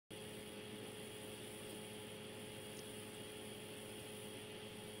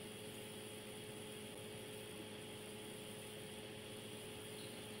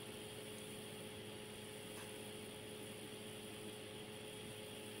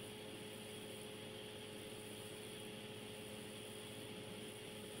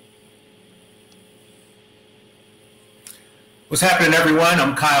What's happening, everyone?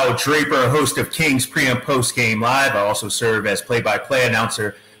 I'm Kyle Draper, host of Kings Pre- and Post Game Live. I also serve as play-by-play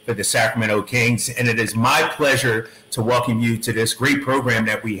announcer for the Sacramento Kings, and it is my pleasure to welcome you to this great program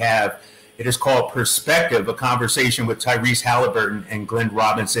that we have. It is called Perspective, a conversation with Tyrese Haliburton and Glenn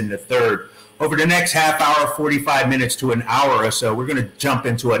Robinson III. Over the next half hour, 45 minutes to an hour or so, we're going to jump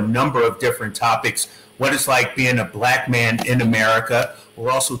into a number of different topics. What it's like being a black man in America.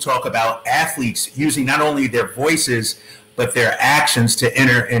 We'll also talk about athletes using not only their voices, but their actions to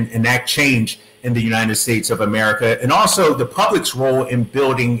enter and enact change in the United States of America, and also the public's role in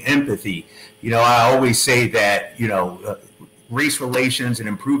building empathy. You know, I always say that, race relations and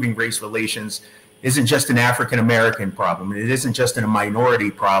improving race relations isn't just an African American problem. It isn't just a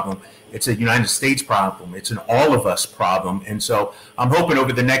minority problem. It's a United States problem. It's an all of us problem. And so I'm hoping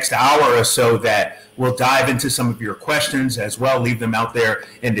over the next hour or so that we'll dive into some of your questions as well, leave them out there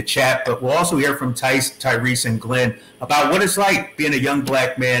in the chat. But we'll also hear from Tyrese and Glenn about what it's like being a young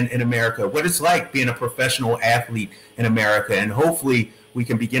black man in America, what it's like being a professional athlete in America. And hopefully we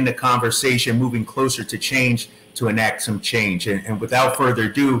can begin the conversation moving closer to change, to enact some change. And without further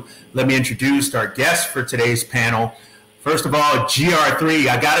ado, let me introduce our guest for today's panel. First of all, GR3,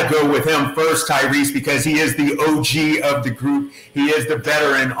 I got to go with him first, Tyrese, because he is the OG of the group. He is the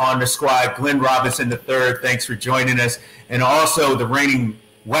veteran on the squad, Glenn Robinson III. Thanks for joining us. And also the reigning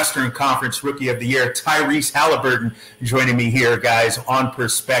Western Conference Rookie of the Year, Tyrese Haliburton, joining me here, guys, on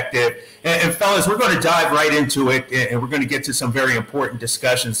Perspective. And fellas, we're going to dive right into it, and we're going to get to some very important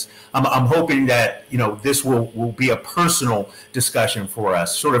discussions. I'm hoping that, this will be a personal discussion for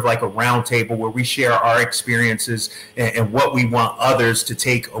us, sort of like a roundtable where we share our experiences and what we want others to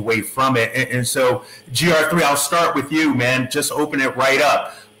take away from it. And so, GR3, I'll start with you, man. Just open it right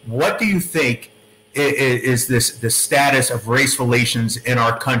up. What do you think is the status of race relations in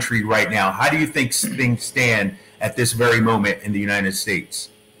our country right now? How do you think things stand at this very moment in the United States?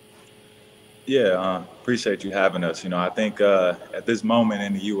 Yeah, appreciate you having us. I think at this moment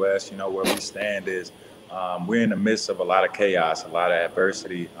in the U.S., where we stand is we're in the midst of a lot of chaos, a lot of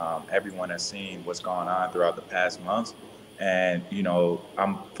adversity. Everyone has seen what's gone on throughout the past months. And,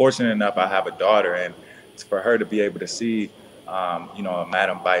 I'm fortunate enough, I have a daughter, and for her to be able to see a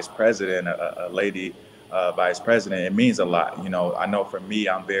Madam Vice President, a lady Vice President, it means a lot. I know for me,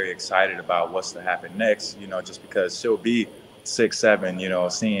 I'm very excited about what's to happen next, just because she'll be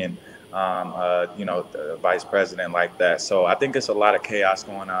 6'7", seeing, the Vice President like that. So I think it's a lot of chaos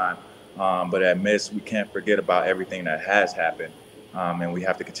going on. But amidst, we can't forget about everything that has happened. And we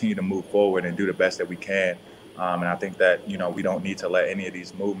have to continue to move forward and do the best that we can. And I think that, we don't need to let any of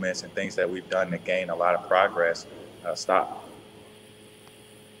these movements and things that we've done to gain a lot of progress stop.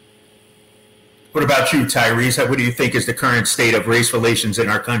 What about you, Tyrese? What do you think is the current state of race relations in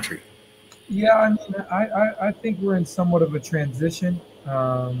our country? Yeah, I think we're in somewhat of a transition.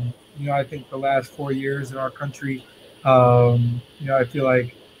 I think the last 4 years in our country, I feel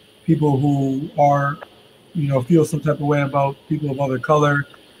like people who are, feel some type of way about people of other color,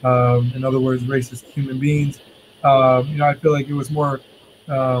 in other words, racist human beings, I feel like it was more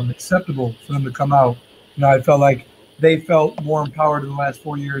acceptable for them to come out. I felt like they felt more empowered in the last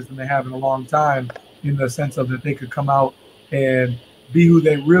 4 years than they have in a long time, in the sense of that they could come out and be who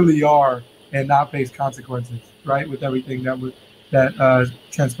they really are and not face consequences, right, with everything that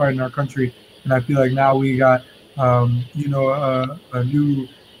transpired in our country. And I feel like now we got, a new,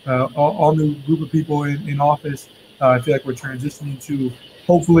 all new group of people in office. I feel like we're transitioning to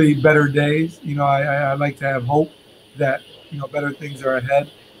hopefully better days. I like to have hope that, better things are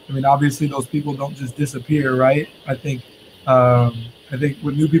ahead. I mean, obviously, those people don't just disappear, right? I think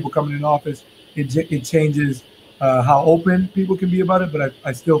with new people coming in office, it changes how open people can be about it. But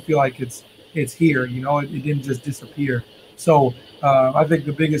I still feel like it's here. It didn't just disappear. So I think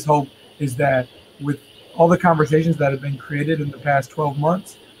the biggest hope is that with all the conversations that have been created in the past 12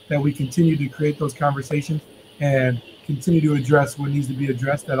 months, that we continue to create those conversations and continue to address what needs to be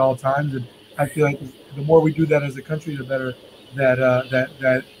addressed at all times. And I feel like the more we do that as a country, the better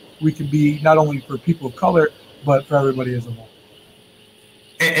that we can be, not only for people of color, but for everybody as a whole.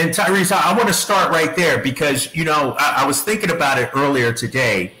 And Tyrese, I want to start right there because, I was thinking about it earlier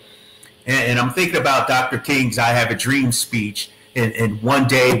today, and I'm thinking about Dr. King's I Have a Dream speech in one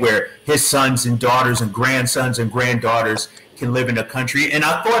day where his sons and daughters and grandsons and granddaughters can live in the country. And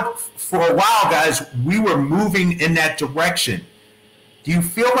I thought for a while, guys, we were moving in that direction. Do you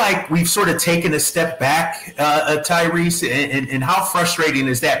feel like we've sort of taken a step back, Tyrese, and how frustrating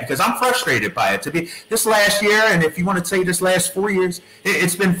is that? Because I'm frustrated by it. To be this last year, and if you want to say this last 4 years,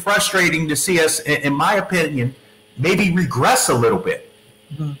 it's been frustrating to see us, in my opinion, maybe regress a little bit.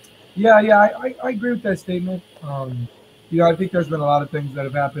 Mm-hmm. Yeah, I agree with that statement. I think there's been a lot of things that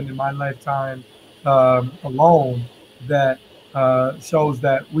have happened in my lifetime alone that shows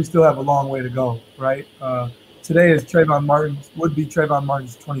that we still have a long way to go, right? Today is would be Trayvon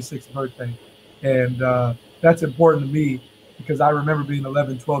Martin's 26th birthday. And that's important to me because I remember being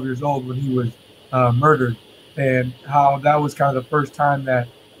 11, 12 years old when he was murdered, and how that was kind of the first time that,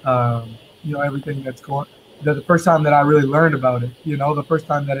 everything the first time that I really learned about it, the first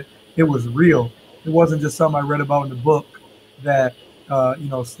time that it was real. It wasn't just something I read about in the book that,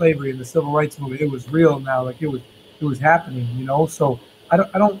 slavery and the civil rights movement, it was real now. Like it was happening, So I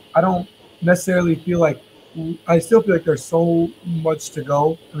don't necessarily feel like, I still feel like there's so much to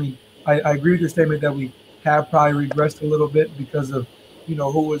go. I mean, I agree with your statement that we have probably regressed a little bit because of,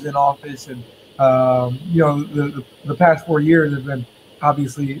 who was in office. And, the past 4 years have been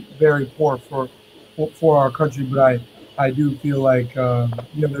obviously very poor for our country. But I do feel like,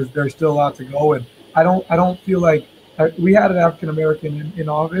 there's still a lot to go. And I don't feel like we had an African American in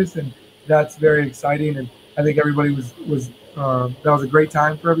office, and that's very exciting. And I think everybody that was a great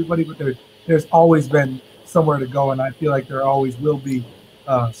time for everybody. But there's always been somewhere to go, and I feel like there always will be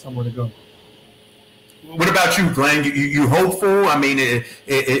somewhere to go. What about you, Glenn? You hopeful? I mean,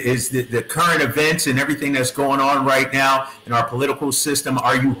 is the current events and everything that's going on right now in our political system,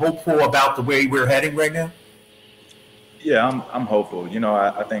 are you hopeful about the way we're heading right now? Yeah, I'm hopeful.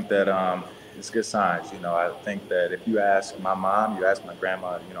 I think that it's good signs. I think that if you ask my mom, you ask my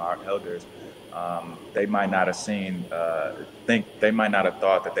grandma, our elders, they might not have they might not have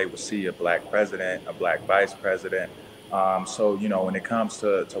thought that they would see a black president, a black vice president. So, when it comes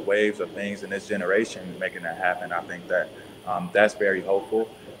to waves of things in this generation making that happen, I think that that's very hopeful.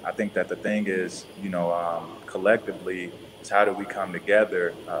 I think that the thing is, collectively, is how do we come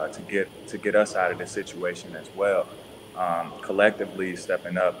together to get us out of this situation as well? Collectively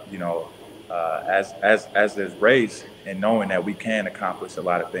stepping up, as this race, and knowing that we can accomplish a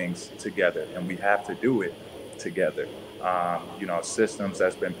lot of things together, and we have to do it together. Systems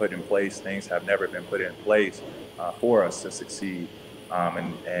that's been put in place, things have never been put in place for us to succeed.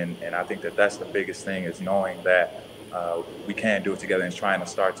 And I think that that's the biggest thing, is knowing that we can do it together, and trying to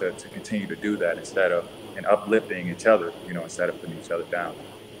start to continue to do that and uplifting each other, instead of putting each other down.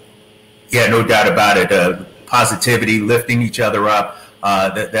 Yeah, no doubt about it. Positivity, lifting each other up.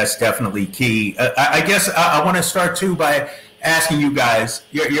 That's definitely key. I guess I want to start too by asking you guys,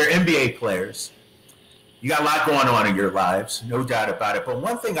 you're NBA players. You got a lot going on in your lives, no doubt about it. But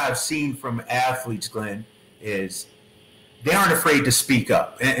one thing I've seen from athletes, Glenn, is they aren't afraid to speak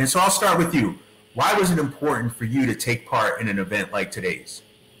up. And so I'll start with you. Why was it important for you to take part in an event like today's?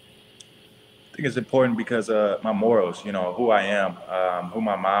 I think it's important because my morals, who I am, who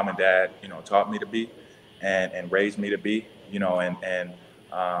my mom and dad, taught me to be and raised me to be,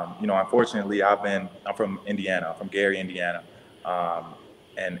 unfortunately, I'm from Indiana, I'm from Gary, Indiana.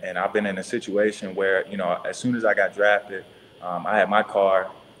 And I've been in a situation where, as soon as I got drafted, I had my car,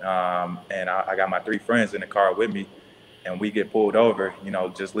 and I got my 3 friends in the car with me, and we get pulled over,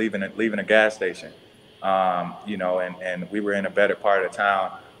 just leaving a gas station, and we were in a better part of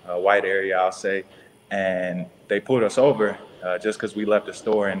town, a white area, I'll say, and they pulled us over just because we left the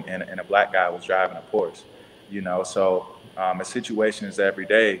store and a black guy was driving a Porsche, so the situations every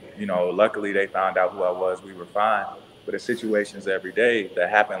day, luckily they found out who I was, we were fine. But it's situations every day that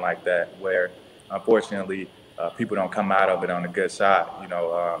happen like that, where unfortunately people don't come out of it on the good side.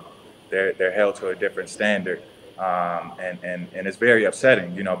 They're held to a different standard, and it's very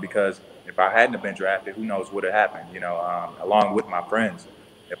upsetting. Because if I hadn't have been drafted, who knows what would have happened? Along with my friends,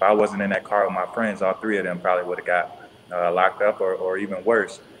 if I wasn't in that car with my friends, all 3 of them probably would have got locked up or even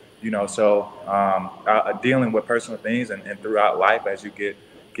worse. So dealing with personal things and throughout life as you get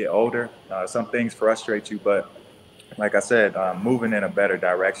older, some things frustrate you, but like I said, moving in a better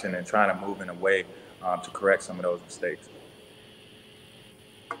direction and trying to move in a way to correct some of those mistakes.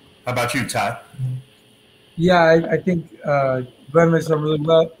 How about you, Ty? Yeah, I think Glenn mentioned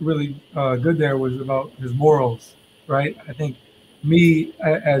something really good there, was about his morals, right? I think me,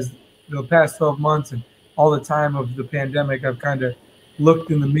 as the past 12 months and all the time of the pandemic, I've kind of looked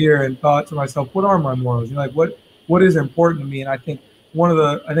in the mirror and thought to myself, what are my morals? What is important to me? And I think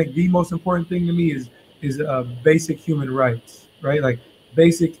the most important thing to me is basic human rights, right? Like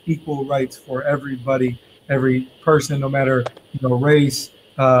basic equal rights for everybody, every person, no matter race,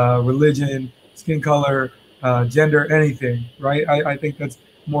 religion, skin color, gender, anything, right? I think that's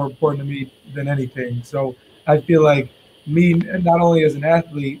more important to me than anything. So I feel like me, not only as an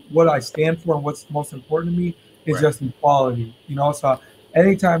athlete, what I stand for and what's most important to me is right. Just equality. So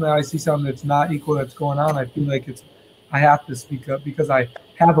anytime that I see something that's not equal that's going on, I feel like I have to speak up, because I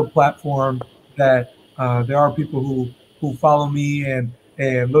have a platform that there are people who who follow me and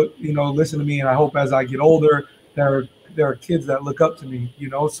look, listen to me. And I hope as I get older, there are kids that look up to me,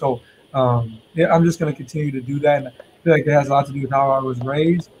 So yeah, I'm just going to continue to do that. And I feel like it has a lot to do with how I was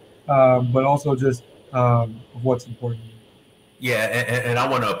raised, but also just what's important. Yeah, and I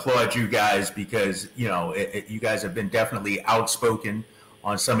want to applaud you guys because you guys have been definitely outspoken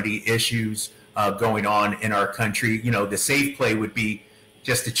on some of the issues going on in our country. The safe play would be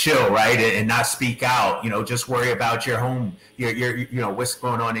just to chill, right, and not speak out. Just worry about your home, your what's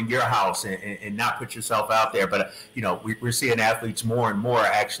going on in your house, and not put yourself out there. But we're seeing athletes more and more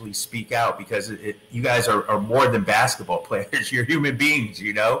actually speak out because you guys are more than basketball players. You're human beings.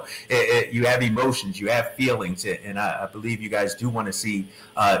 You have emotions, you have feelings, and I believe you guys do want to see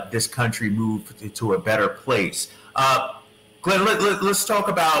this country move to a better place. Glenn, let's talk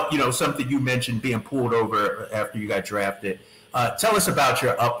about something you mentioned, being pulled over after you got drafted. Tell us about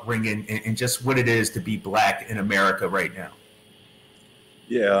your upbringing and just what it is to be Black in America right now.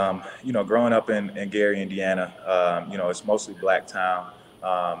 Yeah, growing up in Gary, Indiana, it's mostly Black town.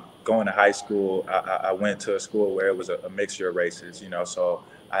 Going to high school, I went to a school where it was a mixture of races, so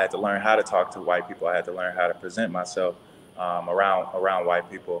I had to learn how to talk to white people. I had to learn how to present myself around white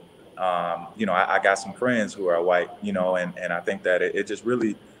people. I got some friends who are white, and I think that it just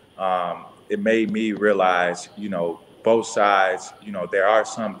really, it made me realize, both sides, there are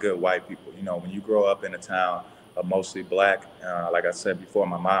some good white people. When you grow up in a town of mostly Black, like I said before,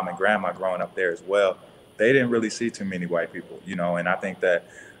 my mom and grandma growing up there as well, they didn't really see too many white people, and I think that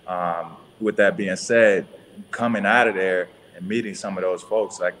with that being said, coming out of there and meeting some of those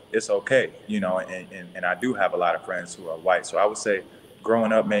folks, like, it's okay, and I do have a lot of friends who are white. So I would say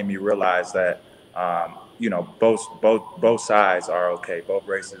growing up made me realize that, both sides are okay. Both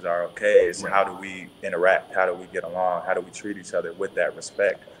races are okay. It's how do we interact? How do we get along? How do we treat each other with that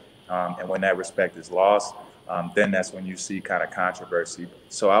respect? And when that respect is lost, then that's when you see kind of controversy.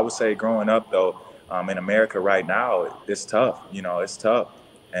 So I would say growing up, though, in America right now, it's tough. It's tough.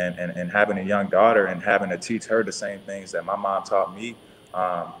 And having a young daughter and having to teach her the same things that my mom taught me,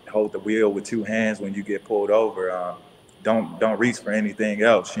 hold the wheel with two hands when you get pulled over. Don't reach for anything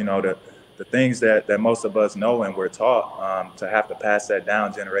else. The things that most of us know and we're taught, to have to pass that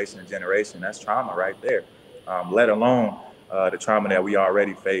down generation to generation, that's trauma right there. Let alone the trauma that we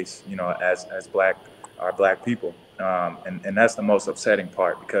already face, as Black people. And that's the most upsetting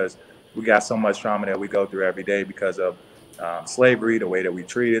part, because we got so much trauma that we go through every day because of slavery, the way that we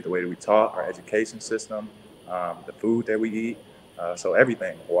treat it, the way that we taught, our education system, the food that we eat, so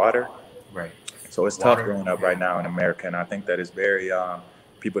everything, water. Right. So it's tough growing up right now in America, and I think that it's very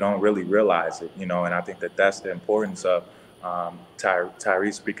people don't really realize it, and I think that that's the importance of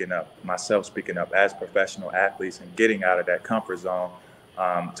Tyrese speaking up, myself speaking up as professional athletes, and getting out of that comfort zone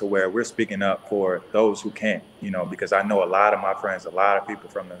to where we're speaking up for those who can't, because I know a lot of my friends, a lot of people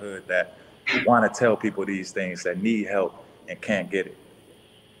from the hood that want to tell people these things, that need help and can't get it.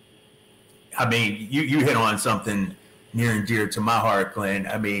 I mean, you hit on something near and dear to my heart, Glenn.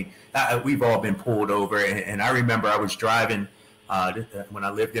 I mean, we've all been pulled over, and I remember I was driving when I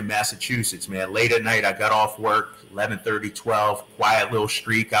lived in Massachusetts, man. Late at night, I got off work, 11:30, 12, quiet little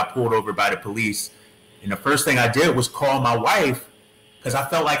street, got pulled over by the police. And the first thing I did was call my wife, because I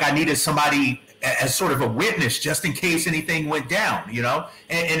felt like I needed somebody as sort of a witness just in case anything went down, And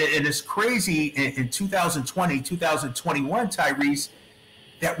it's crazy in 2020, 2021, Tyrese,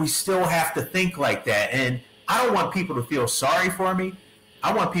 that we still have to think like that. And I don't want people to feel sorry for me.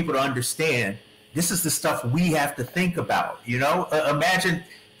 I want people to understand this is the stuff we have to think about, Imagine,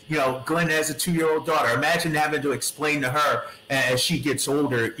 Glenn has a 2-year-old daughter. Imagine having to explain to her as she gets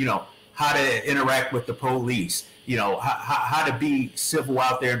older, how to interact with the police, how to be civil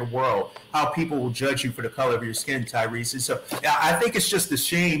out there in the world, how people will judge you for the color of your skin, Tyrese. And so I think it's just a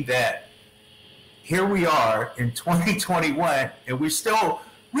shame that here we are in 2021 and we're still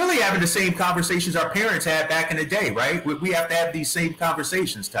really having the same conversations our parents had back in the day, right? We have to have these same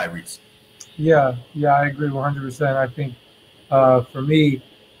conversations, Tyrese. Yeah, I agree 100%. I think for me,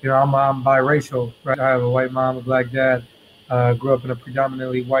 I'm biracial, right? I have a white mom, a Black dad. Grew up in a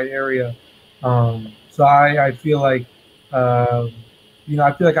predominantly white area, so I feel like I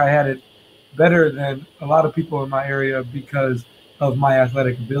feel like I had it better than a lot of people in my area because of my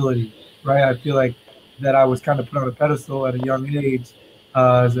athletic ability, right? I feel like that I was kind of put on a pedestal at a young age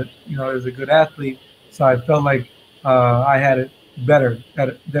as a good athlete, so I felt like I had it better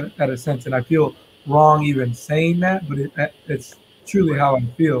at a sense, and I feel wrong even saying that, but it's truly how I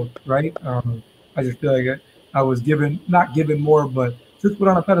feel, right? I just feel like I was not given more, but just put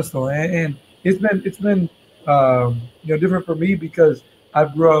on a pedestal, and it's been different for me because I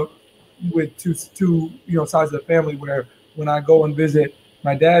grew up with two sides of the family, where when I go and visit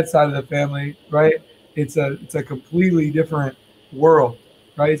my dad's side of the family, right, it's a completely different world,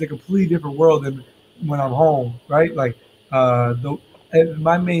 right? It's a completely different world than when I'm home, right? Like and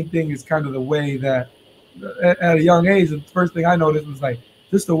my main thing is kind of the way that at a young age, the first thing I noticed was like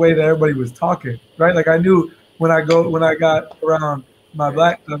just the way that everybody was talking, right? Like I knew when I got around my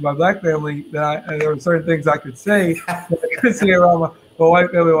black family that there were certain things I could say that I couldn't say around my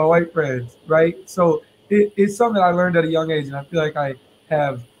white family, my white friends, right? So it's something I learned at a young age, and I feel like I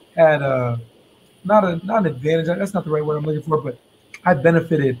have had not an advantage. That's not the right word I'm looking for, but I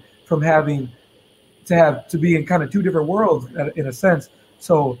benefited from having to be in kind of two different worlds in a sense.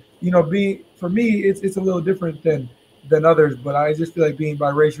 So being for me, it's a little different than others. But I just feel like being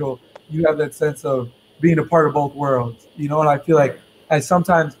biracial, you have that sense of being a part of both worlds. And I feel like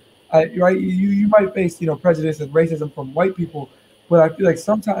sometimes right, you might face prejudice and racism from white people, but I feel like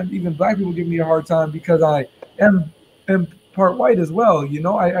sometimes even black people give me a hard time because I am part white as well.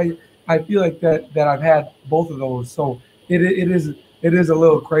 I feel like that I've had both of those. So it is a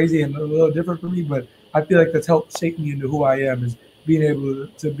little crazy and a little different for me, but I feel like that's helped shape me into who I am, is being able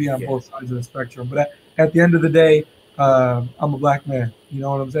to be on both sides of the spectrum. But at the end of the day, I'm a black man. You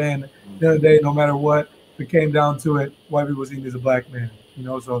know what I'm saying? At the end of the day, no matter what, if it came down to it, white people see me as a black man.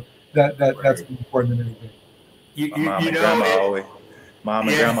 So that's more important than anything. Mom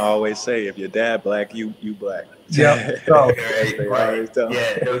and grandma always say, if your dad black, you black. Yeah. Right.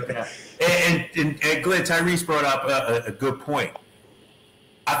 Yeah. And Glenn, Tyrese brought up a good point.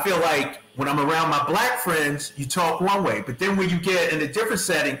 I feel like when I'm around my black friends, you talk one way, but then when you get in a different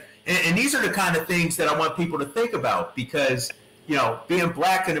setting, and these are the kind of things that I want people to think about, because being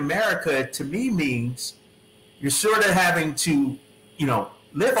black in America to me means you're sort of having to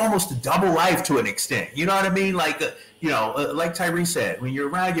live almost a double life to an extent. You know what I mean? Like like Tyrese said, when you're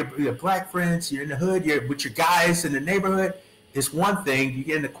around your black friends, you're in the hood, you're with your guys in the neighborhood, it's one thing. You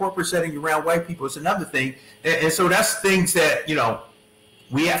get in the corporate setting, you're around white people, it's another thing. And so that's things that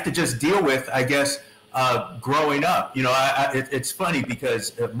we have to just deal with, I guess, growing up. It's funny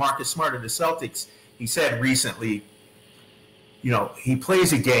because Marcus Smart of the Celtics, he said recently, he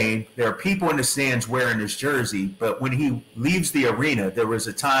plays a game, there are people in the stands wearing his jersey, but when he leaves the arena, there was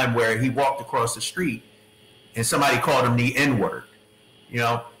a time where he walked across the street and somebody called him the N-word.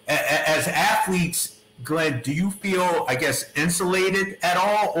 As athletes, Glenn, do you feel, I guess, insulated at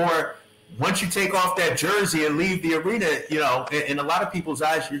all? Or once you take off that jersey and leave the arena, in a lot of people's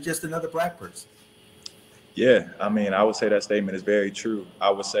eyes, you're just another black person? Yeah, I mean, I would say that statement is very true. I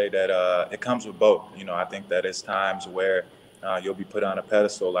would say that it comes with both. I think that it's times where you'll be put on a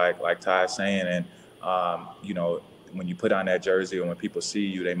pedestal, like Ty is saying, and when you put on that jersey or when people see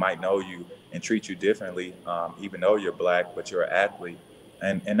you, they might know you and treat you differently, even though you're black, but you're an athlete.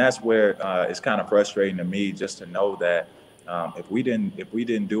 And that's where it's kind of frustrating to me just to know that if we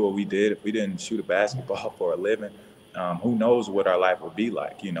didn't do what we did, if we didn't shoot a basketball for a living, who knows what our life would be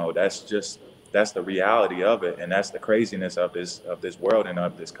like? That's the reality of it, and that's the craziness of this world and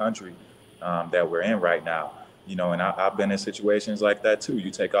of this country that we're in right now. And I've been in situations like that too.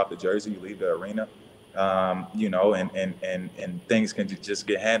 You take off the jersey, you leave the arena, and things can just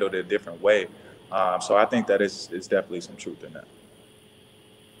get handled a different way. So I think that it's definitely some truth in that.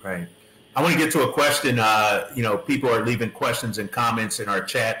 Right. I want to get to a question. People are leaving questions and comments in our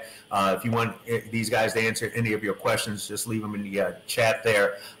chat. If you want these guys to answer any of your questions, just leave them in the chat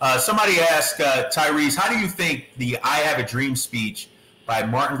there. Somebody asked, Tyrese, how do you think the I Have a Dream speech by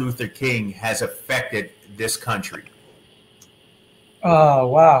Martin Luther King has affected this country? Oh,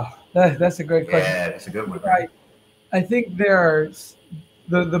 wow. That's a great question. Yeah, that's a good one. Right. I think there's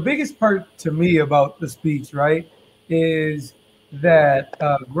the biggest part to me about the speech, right, is that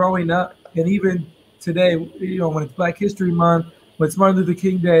growing up, and even today, when it's Black History Month, when it's Martin Luther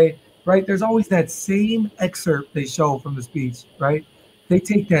King Day, right, there's always that same excerpt they show from the speech, right? They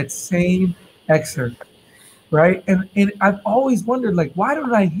take that same excerpt, right? And I've always wondered, like, why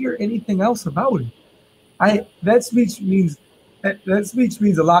don't I hear anything else about it? That speech means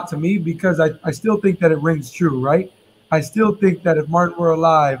a lot to me, because I still think that it rings true, right? I still think that if Martin were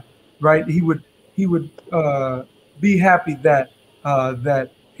alive, right, he would be happy that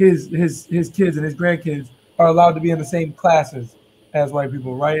his kids and his grandkids are allowed to be in the same classes as white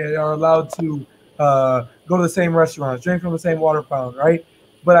people, right? And are allowed to go to the same restaurants, drink from the same water fountain, right?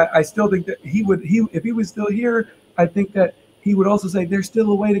 But I still think that if he was still here, I think that he would also say there's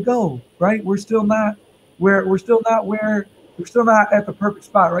still a way to go, right? We're still not at the perfect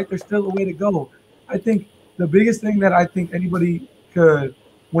spot, right? There's still a way to go. I think the biggest thing that I think anybody could,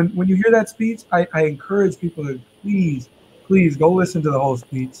 when you hear that speech, I encourage people to please go listen to the whole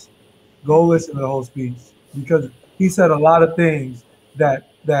speech. go listen to the whole speech, because he said a lot of things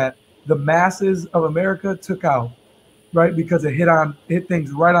that the masses of America took out, right? Because it hit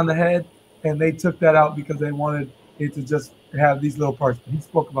things right on the head, and they took that out because they wanted it to just have these little parts. But he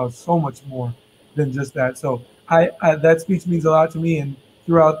spoke about so much more than just that. So I that speech means a lot to me, and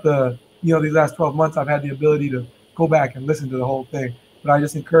throughout these last 12 months, I've had the ability to go back and listen to the whole thing. But I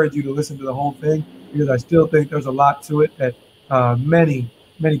just encourage you to listen to the whole thing, because I still think there's a lot to it that many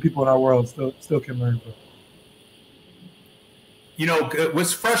people in our world still can learn from.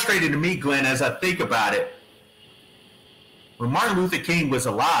 What's frustrating to me, Glenn, as I think about it, when Martin Luther King was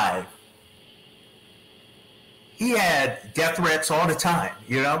alive, he had death threats all the time.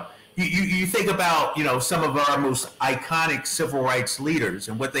 You think about, some of our most iconic civil rights leaders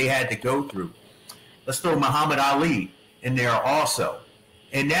and what they had to go through. Let's throw Muhammad Ali in there also.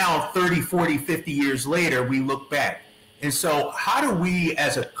 And now 30, 40, 50 years later, we look back. And so how do we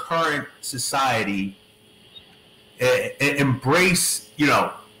as a current society embrace,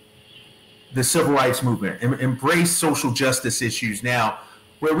 the civil rights movement, embrace social justice issues now,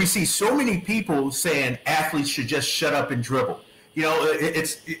 where we see so many people saying athletes should just shut up and dribble?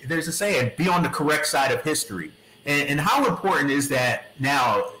 There's a saying, be on the correct side of history. And how important is that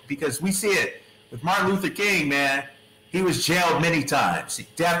now? Because we see it with Martin Luther King, man. He was jailed many times,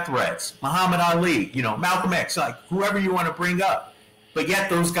 death threats, Muhammad Ali, Malcolm X, like whoever you want to bring up. But yet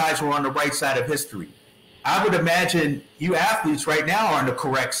those guys were on the right side of history. I would imagine you athletes right now are on the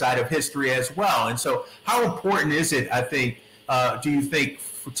correct side of history as well. And so how important is it, I think, do you think,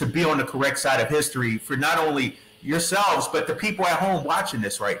 to be on the correct side of history for not only yourselves, but the people at home watching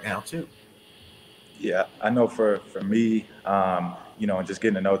this right now too? Yeah, I know for me, and just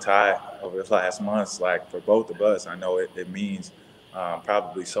getting to know Ty over the last months, like for both of us, I know it means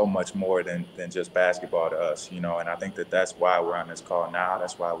probably so much more than just basketball to us, and I think that's why we're on this call now.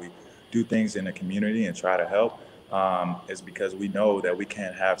 That's why we do things in the community and try to help, is because we know that we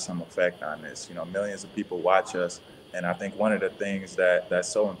can have some effect on this. Millions of people watch us. And I think one of the things that's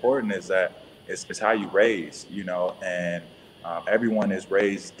so important is that it's how you raise, and everyone is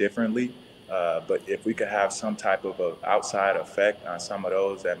raised differently. But if we could have some type of a outside effect on some of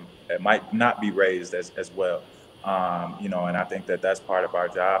those that might not be raised as well, and I think that's part of our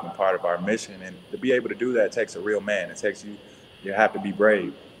job and part of our mission. And to be able to do that takes a real man. It takes you have to be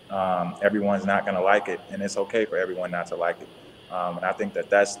brave. Everyone's not going to like it, and it's okay for everyone not to like it. And I think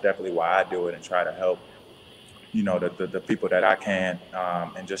that's definitely why I do it and try to help, the people that I can,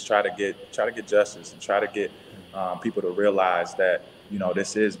 and just try to get justice and try to get people to realize that,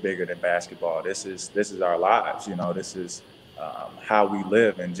 this is bigger than basketball. This is our lives. This is how we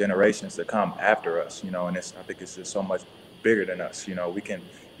live in generations to come after us. And I think it's just so much bigger than us. We can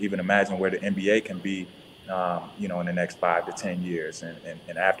even imagine where the NBA can be, in the next 5 to 10 years,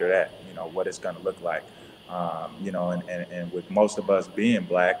 and after that, what it's going to look like. And with most of us being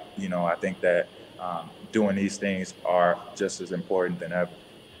Black, I think that doing these things are just as important than ever.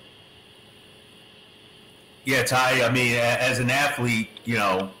 Yeah, Ty, I mean, as an athlete,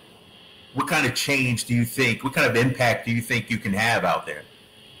 what kind of change do you think, what kind of impact do you think you can have out there?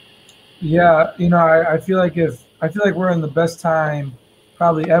 Yeah, I feel like we're in the best time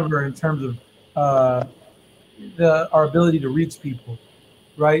probably ever in terms of our ability to reach people,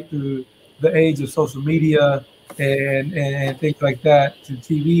 right, through the age of social media and things like that, to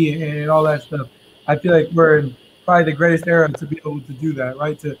TV and all that stuff. I feel like we're in probably the greatest era to be able to do that,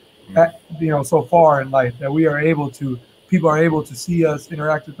 right? So far in life that people are able to see us,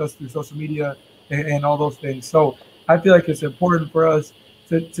 interact with us through social media and all those things. So I feel like it's important for us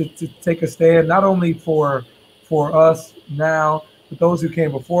to take a stand, not only for us now, but those who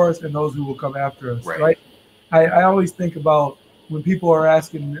came before us and those who will come after us, right? I always think about when people are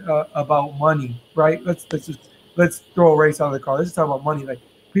asking about money, right? Let's throw a race out of the car. Let's just talk about money. Like,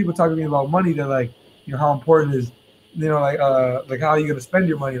 people talk to me about money, they're like, how important is, like how are you going to spend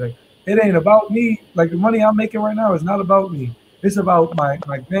your money? Like, it ain't about me. Like, the money I'm making right now is not about me. It's about my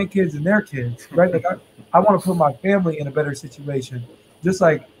grandkids and their kids, right? Like, I want to put my family in a better situation. Just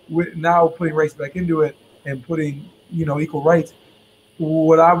like with now putting race back into it and putting, equal rights.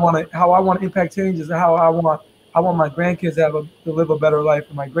 How I want to impact change is how I want my grandkids to live a better life,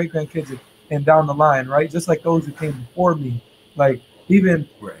 and my great grandkids and down the line, right? Just like those who came before me, like even,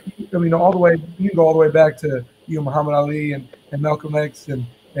 right. All the way, you can go all the way back to Muhammad Ali and Malcolm X and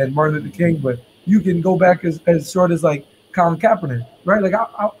Martin Luther King, but you can go back as short as like Colin Kaepernick, right? Like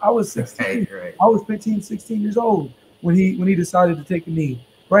I was 16, right. I was 15, 16 years old when he decided to take a knee,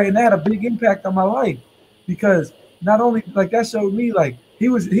 right? And that had a big impact on my life, because not only like that showed me like he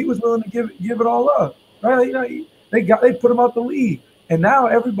was willing to give it all up, right? They put him out the league, And now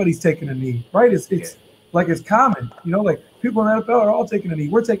everybody's taking a knee, right? It's like it's common, like people in the NFL are all taking a knee.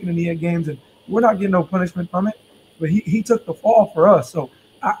 We're taking a knee at games, and we're not getting no punishment from it. But he took the fall for us, so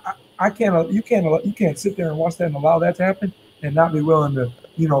I can't you can't sit there and watch that and allow that to happen and not be willing to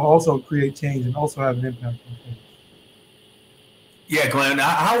also create change and also have an impact on things. Yeah, Glenn,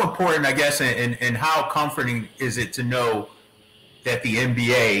 how important, I guess, and how comforting is it to know that the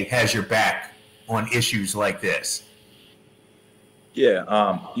NBA has your back on issues like this? Yeah,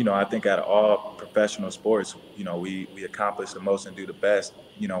 I think out of all professional sports, we accomplish the most and do the best,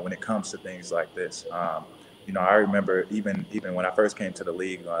 when it comes to things like this. I remember even when I first came to the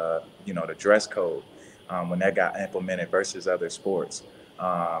league, the dress code, when that got implemented versus other sports,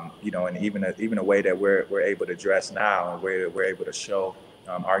 and even the way that we're able to dress now and we're able to show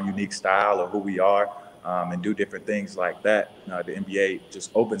our unique style or who we are, and do different things like that. The NBA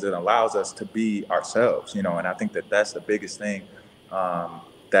just opens and allows us to be ourselves, and I think that that's the biggest thing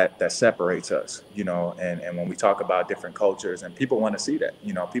that separates us, and when we talk about different cultures and people want to see that,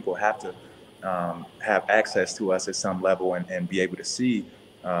 people have to have access to us at some level and be able to see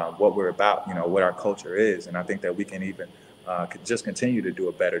what we're about, what our culture is. And I think that we can even could just continue to do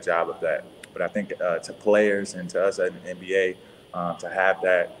a better job of that. But I think to players and to us at the NBA, to have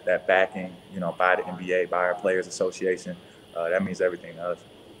that backing, by the NBA, by our Players Association, that means everything to us.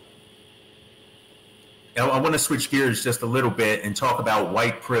 I want to switch gears just a little bit and talk about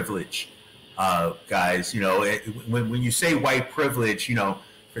white privilege, guys. When you say white privilege,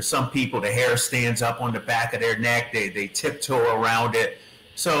 for some people, the hair stands up on the back of their neck. They tiptoe around it.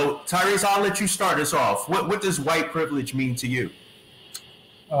 So, Tyrese, I'll let you start us off. What does white privilege mean to you?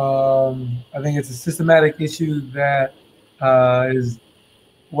 I think it's a systematic issue that is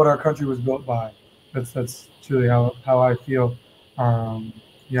what our country was built by. That's truly how I feel. I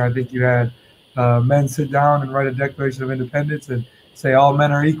think you had men sit down and write a Declaration of Independence and say all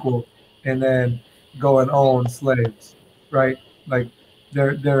men are equal, and then go and own slaves, right? Like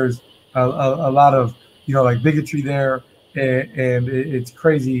there's a lot of like bigotry there, and it's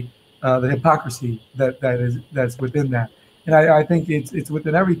crazy, the hypocrisy that's within that. And I think it's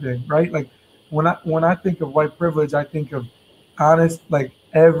within everything, right? Like when I think of white privilege, I think of honest, like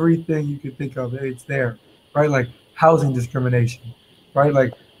everything you could think of, it's there, right? Like housing discrimination, right?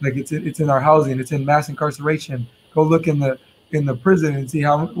 Like it's in our housing, it's in mass incarceration. Go look in the prison and see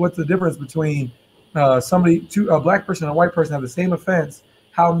what's the difference between a black person and a white person have the same offense.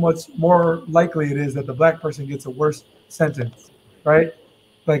 How much more likely it is that the black person gets a worse sentence, right?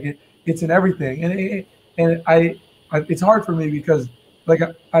 Like it's in everything, and it's hard for me because like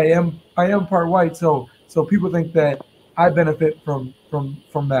I am part white, so people think that I benefit from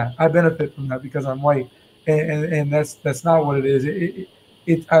that. I benefit from that because I'm white, and that's not what it is.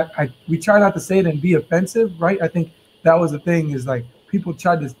 We try not to say it and be offensive, right? I think that was the thing, is like people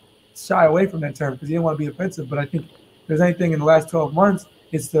tried to shy away from that term because they didn't want to be offensive. But I think if there's anything in the last 12 months,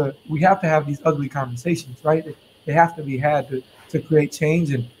 we have to have these ugly conversations, right? They have to be had to create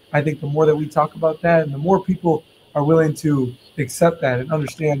change. And I think the more that we talk about that, and the more people are willing to accept that and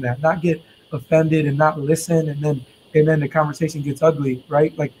understand that, not get offended and not listen, and then the conversation gets ugly,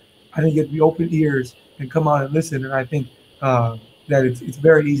 right? Like I think you have to be open ears and come on and listen. And I think that it's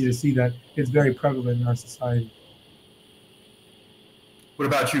very easy to see that it's very prevalent in our society. What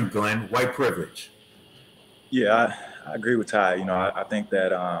about you, Glenn? White privilege? Yeah, I agree with Ty. I think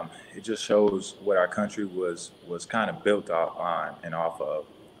that it just shows what our country was kind of built off on and off of,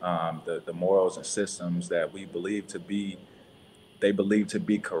 the morals and systems that they believe to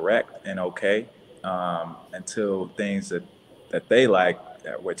be correct and okay, until things that they like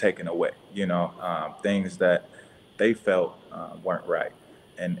were taken away. Things that they felt weren't right,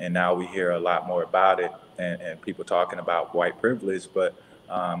 and now we hear a lot more about it, and people talking about white privilege, but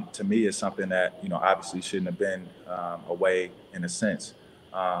to me, it's something that obviously shouldn't have been away in a sense,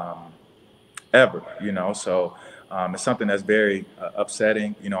 ever. So it's something that's very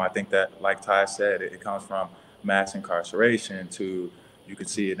upsetting. I think that, like Ty said, it comes from mass incarceration to, you can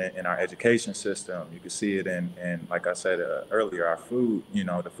see it in our education system. You can see it in like I said earlier, our food.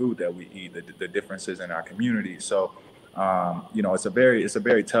 The food that we eat, the differences in our community. So it's a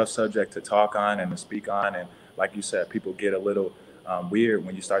very tough subject to talk on and to speak on. And like you said, people get a little weird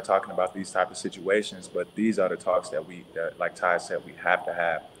when you start talking about these type of situations, but these are the talks that like Ty said, we have to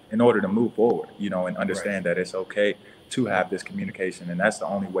have in order to move forward, and understand that it's okay to have this communication, and that's the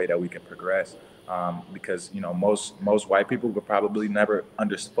only way that we can progress. Because most white people would probably never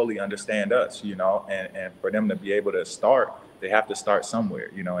fully understand us, and for them to be able to start, they have to start somewhere,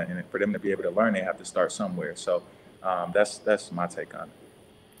 and for them to be able to learn, they have to start somewhere. So that's my take on it.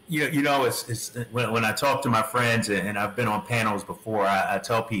 It's when I talk to my friends, and I've been on panels before, I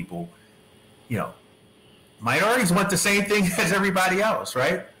tell people, you know, minorities want the same thing as everybody else,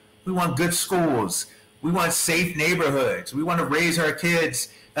 right? We want good schools. We want safe neighborhoods. We want to raise our kids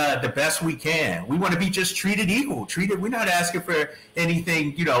the best we can. We want to be just treated equal. We're not asking for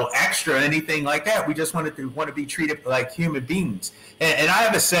anything, extra, anything like that. We just want to be treated like human beings. And I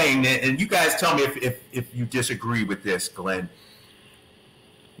have a saying, and you guys tell me if you disagree with this, Glenn.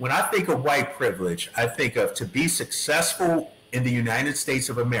 When I think of white privilege, I think of to be successful in the United States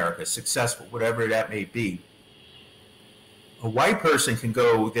of America, successful, whatever that may be. A white person can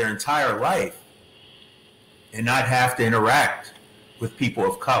go their entire life and not have to interact with people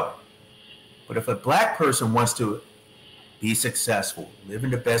of color. But if a black person wants to be successful, live in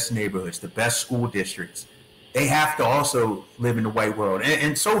the best neighborhoods, the best school districts, they have to also live in the white world.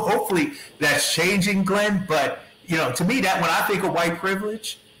 And so hopefully that's changing, Glenn. But, to me, that when I think of white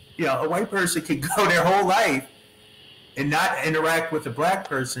privilege, a white person can go their whole life and not interact with a black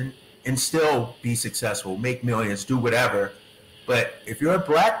person and still be successful, make millions, do whatever. But if you're a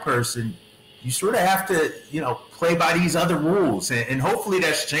black person, you sort of have to, play by these other rules. And hopefully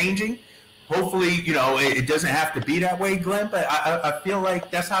that's changing. Hopefully, it doesn't have to be that way, Glenn. But I feel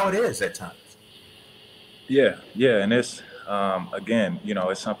like that's how it is at times. Yeah. And it's, again,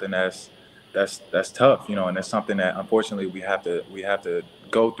 it's something that's tough, and it's something that unfortunately we have to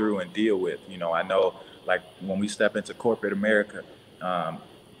go through and deal with. I know, like, when we step into corporate America,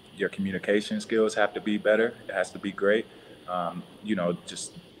 your communication skills have to be better. It has to be great.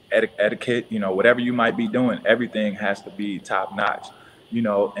 Just etiquette, whatever you might be doing, everything has to be top notch,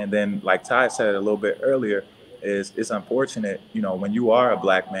 and then like Ty said a little bit earlier, it's unfortunate, when you are a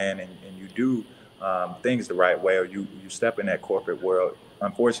black man and you do things the right way, or you step in that corporate world,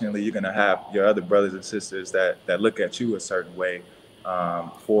 unfortunately, you're going to have your other brothers and sisters that look at you a certain way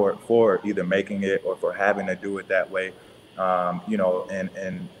for either making it or for having to do it that way.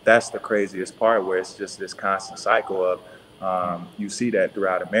 And that's the craziest part, where it's just this constant cycle of you see that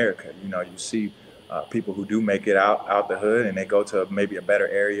throughout America. You see people who do make it out the hood, and they go to maybe a better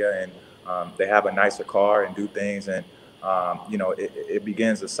area, and they have a nicer car and do things, and it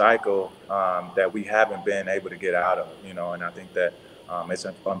begins a cycle that we haven't been able to get out of. And I think that it's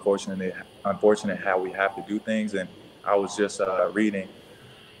unfortunate how we have to do things. And I was just reading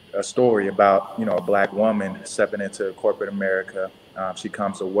a story about a black woman stepping into corporate America. She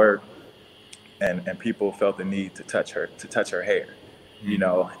comes to work, and people felt the need to touch her hair,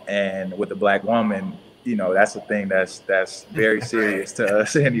 and with a black woman, that's a thing that's very serious to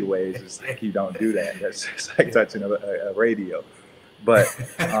us anyways. It's like, you don't do that. That's just like touching a radio. But,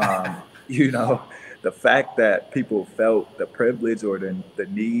 the fact that people felt the privilege or the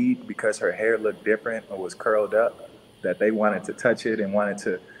need because her hair looked different or was curled up, that they wanted to touch it and wanted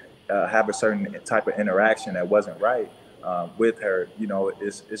to have a certain type of interaction that wasn't right with her,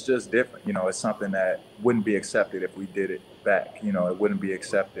 it's just different. It's something that wouldn't be accepted if we did it back. It wouldn't be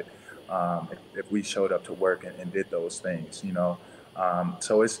accepted if we showed up to work and did those things.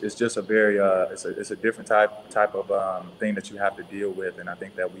 So it's just a very it's a different type of thing that you have to deal with, and I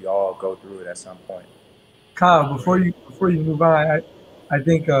think that we all go through it at some point. Kyle, before you move on, I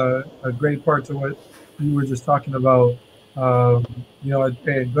think a great part to what you were just talking about. And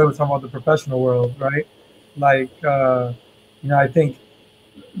Glenn was talking about the professional world, right? Like, I think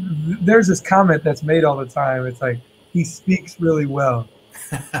there's this comment that's made all the time. It's like, he speaks really well.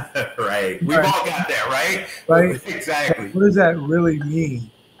 Right. We've all got that, right? Right. Exactly. What does that really mean?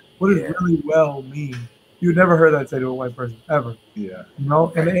 What does really well mean? You've never heard that say to a white person ever. Yeah.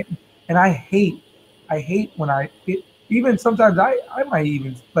 Right. And I hate when even sometimes I might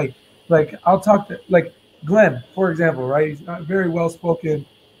even like I'll talk to like Glenn, for example, right? He's a very well spoken,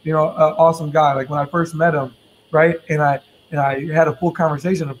 awesome guy. Like when I first met him, right? And I had a full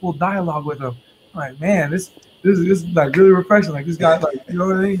conversation, a full dialogue with him. I'm like, man, this is like really refreshing. Like this guy, like, you know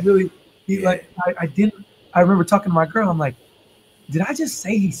what I mean? Really, I remember talking to my girl. I'm like, did I just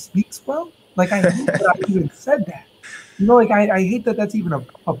say he speaks well? Like, I hate that I even said that. Like I hate that that's even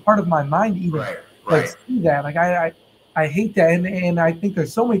a part of my mind even like see that. Like I hate that. And I think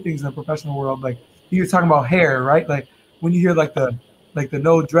there's so many things in the professional world. Like you were talking about hair, right? Like when you hear like the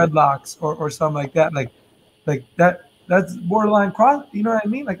no dreadlocks or something like that, like that's borderline cross. You know what I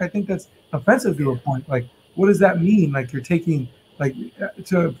mean? Like I think that's offensive to a point. Like what does that mean? Like you're taking like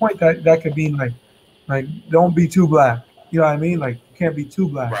to a point that could mean like don't be too black. You know what I mean? Like you can't be too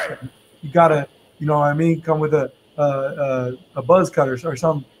black. Right. Like, you gotta, you know what I mean? Come with a buzz cut or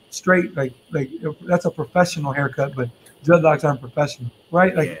some straight like that's a professional haircut, but dreadlocks aren't professional,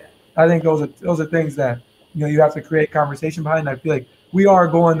 right? Like I think those are things that you have to create conversation behind it. I feel like we are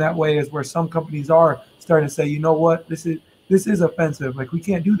going that way, is where some companies are starting to say, you know what, this is offensive. Like, we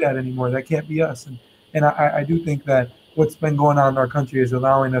can't do that anymore. That can't be us. And I do think that what's been going on in our country is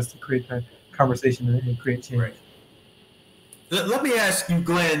allowing us to create that conversation and create change. Right. Let me ask you,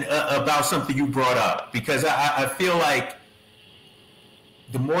 Glenn, about something you brought up, because I feel like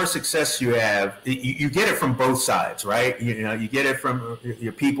the more success you have, you get it from both sides, right? You get it from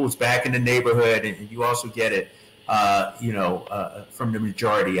your people's back in the neighborhood, and you also get it, from the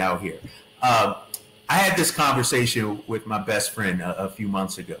majority out here. I had this conversation with my best friend a few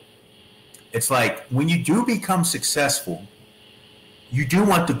months ago. It's like, when you do become successful, you do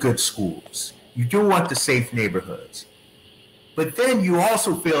want the good schools. You do want the safe neighborhoods. But then you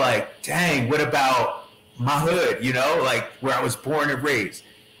also feel like, dang, what about my hood, like where I was born and raised?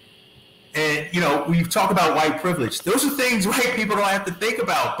 And, we talk about white privilege. Those are things white people don't have to think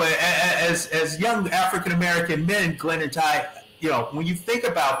about. But as young African-American men, Glenn and Ty, when you think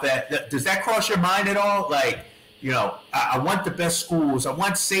about that, does that cross your mind at all? Like, I want the best schools, I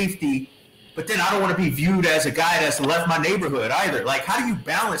want safety, but then I don't want to be viewed as a guy that's left my neighborhood either. Like, how do you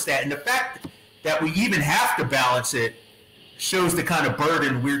balance that? And the fact that we even have to balance it shows the kind of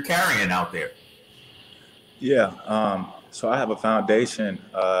burden we're carrying out there. Yeah. So I have a foundation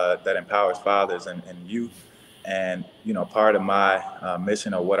that empowers fathers and youth. And, part of my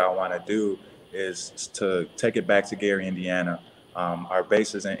mission of what I want to do is to take it back to Gary, Indiana. Our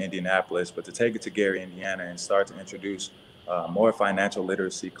base is in Indianapolis, but to take it to Gary, Indiana, and start to introduce more financial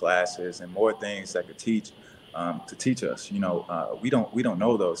literacy classes and more things that could teach us. We don't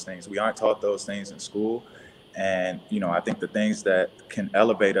know those things. We aren't taught those things in school. And, I think the things that can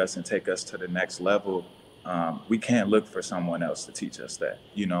elevate us and take us to the next level, we can't look for someone else to teach us that,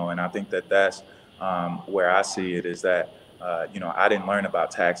 and I think that's where I see it, is that, I didn't learn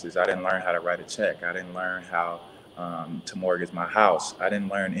about taxes. I didn't learn how to write a check. I didn't learn how to mortgage my house. I didn't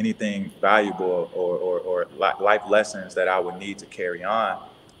learn anything valuable or life lessons that I would need to carry on,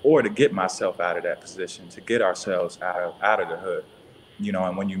 or to get myself out of that position, to get ourselves out of the hood.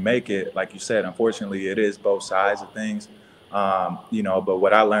 And when you make it, like you said, unfortunately, it is both sides of things. But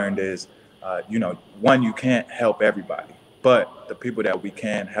what I learned is, one, you can't help everybody, but the people that we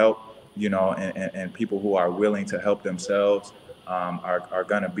can help, and people who are willing to help themselves are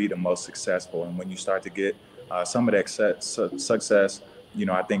going to be the most successful. And when you start to get some of that success,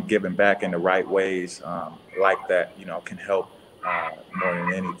 I think giving back in the right ways like that, can help more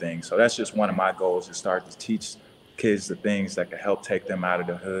than anything. So that's just one of my goals, is start to teach kids the things that can help take them out of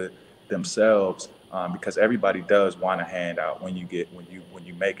the hood themselves, because everybody does want a handout when you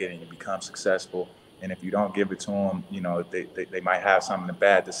make it and you become successful. And if you don't give it to them, they might have something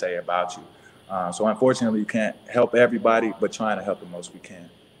bad to say about you. So unfortunately, you can't help everybody, but trying to help the most we can.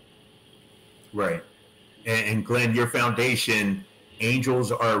 Right. And Glenn, your foundation,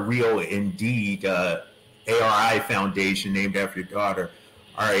 Angels Are Real Indeed, ARI Foundation, named after your daughter,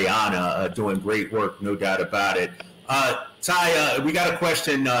 Ariana, doing great work, no doubt about it. Ty, we got a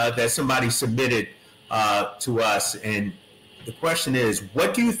question that somebody submitted to us, and the question is,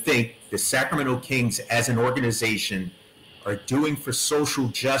 what do you think the Sacramento Kings as an organization are doing for social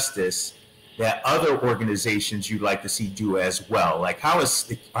justice that other organizations you'd like to see do as well? Like, how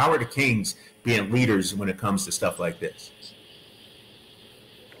are the Kings being leaders when it comes to stuff like this?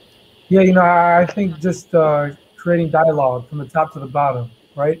 Yeah, I think just creating dialogue from the top to the bottom,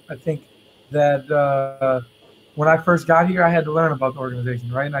 right? I think that when I first got here, I had to learn about the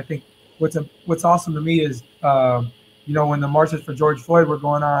organization, right? And I think what's awesome to me is, when the marches for George Floyd were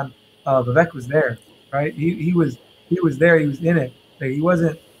going on, Vivek was there, right? He was there. He was in it. Like, he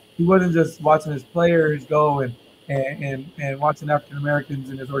wasn't just watching his players go and watching African Americans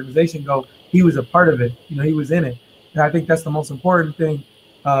in his organization go. He was a part of it. He was in it. And I think that's the most important thing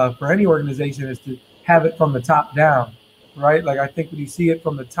for any organization, is to have it from the top down, right? Like, I think when you see it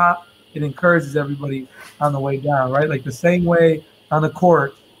from the top, it encourages everybody on the way down, right? Like the same way on the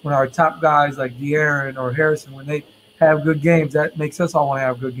court, when our top guys like De'Aaron or Harrison, when they have good games, that makes us all want to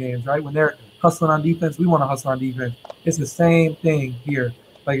have good games, right? When they're hustling on defense, we want to hustle on defense. It's the same thing here.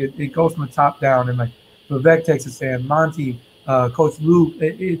 Like, it goes from the top down, and like Vivek takes a stand, Monty, Coach Luke,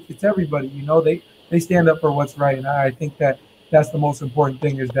 it's everybody, they stand up for what's right. And I think that's the most important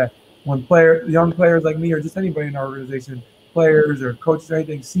thing, is that when young players like me, or just anybody in our organization, players or coaches or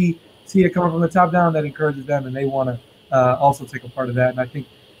anything, see it coming from the top down, that encourages them, and they want to also take a part of that. And I think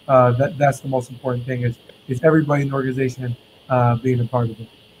that's the most important thing, is everybody in the organization being a part of it.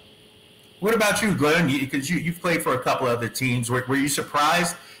 What about you, Glenn? Because you've played for a couple other teams. Were you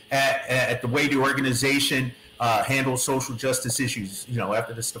surprised at the way the organization handle social justice issues.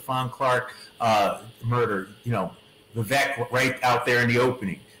 After the Stephon Clark murder, Vivek right out there in the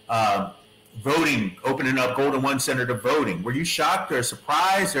opening. Voting, opening up Golden One Center to voting. Were you shocked or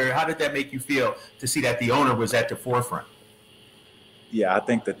surprised, or how did that make you feel to see that the owner was at the forefront? Yeah, I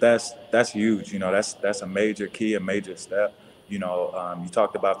think that's huge. That's a major key, a major step. You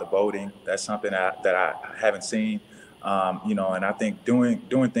talked about the voting. That's something that I haven't seen. And I think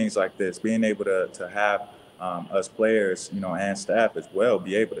doing things like this, being able to have us players, and staff as well,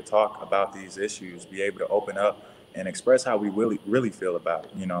 be able to talk about these issues, be able to open up and express how we really feel about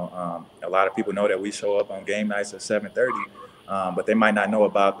it. A lot of people know that we show up on game nights at 7:30. But they might not know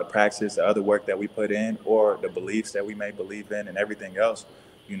about the practice, the other work that we put in, or the beliefs that we may believe in, and everything else,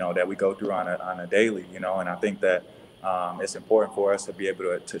 that we go through on a daily. And I think that it's important for us to be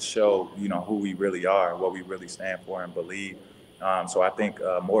able to show, who we really are, what we really stand for and believe. So I think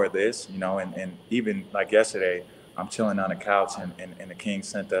more of this, and even like yesterday, I'm chilling on the couch, and the Kings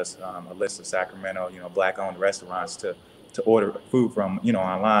sent us a list of Sacramento, Black-owned restaurants to order food from,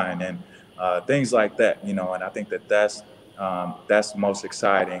 online, and things like that, and I think that's most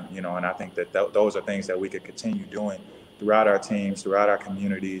exciting, and I think that those are things that we could continue doing throughout our teams, throughout our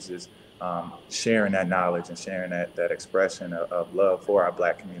communities, is sharing that knowledge and sharing that expression of love for our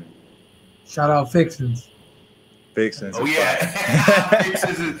Black community. Shout out Fixins. Fixins. Oh, yeah.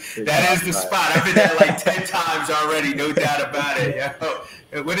 Fixins that is the spot. I've been there like 10 times already, no doubt about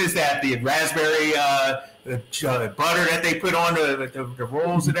it. What is that? The raspberry butter that they put on the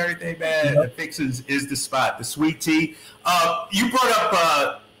rolls and everything, man. Yep. Fixins is the spot. The sweet tea. You brought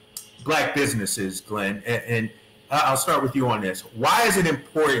up Black businesses, Glenn, and I'll start with you on this. Why is it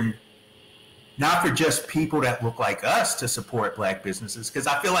important, not for just people that look like us, to support Black businesses? Because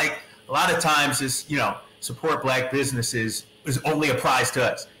I feel like a lot of times this, support Black businesses is only applies to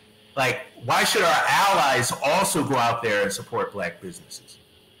us. Like, why should our allies also go out there and support Black businesses?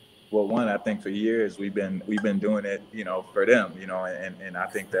 Well, one, I think for years we've been doing it, for them, and I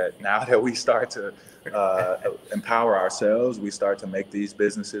think that now that we start to empower ourselves, we start to make these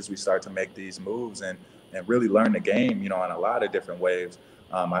businesses, we start to make these moves and really learn the game, in a lot of different ways.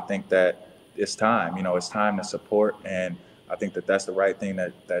 I think that it's time, it's time to support, and I think that that's the right thing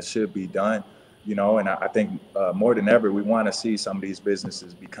that should be done. And I think more than ever, we want to see some of these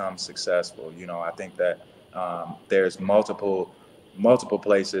businesses become successful. I think that there's multiple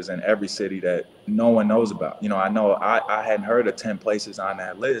places in every city that no one knows about. I know I hadn't heard of 10 places on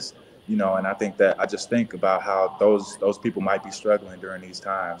that list, and I think that I just think about how those people might be struggling during these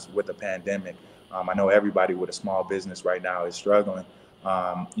times with the pandemic. I know everybody with a small business right now is struggling,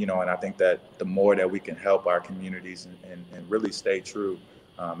 and I think that the more that we can help our communities and really stay true,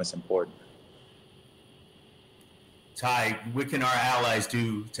 it's important. Ty, what can our allies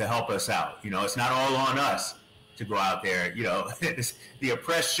do to help us out? It's not all on us to go out there. The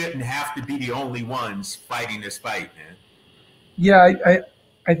oppressed shouldn't have to be the only ones fighting this fight, man. Yeah,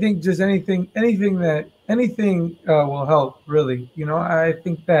 I think just anything will help, really. I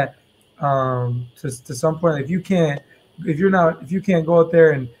think that to some point, if you can't go out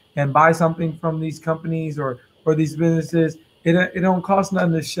there and buy something from these companies or these businesses, it don't cost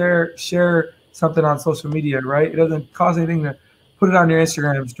nothing to share something on social media, right? It doesn't cost anything to put it on your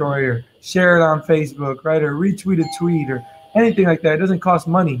Instagram story or share it on Facebook, right? Or retweet a tweet or anything like that. It doesn't cost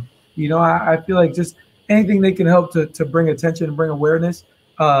money. I feel like just anything they can help to bring attention and bring awareness,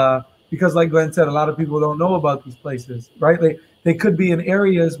 because like Glenn said, a lot of people don't know about these places, right? They could be in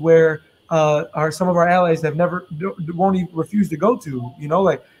areas where some of our allies won't even refuse to go to,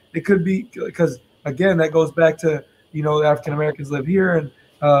 like it could be, because again, that goes back to, African Americans live here and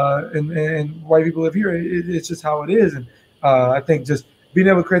white people live here. It's just how it is. And I think just being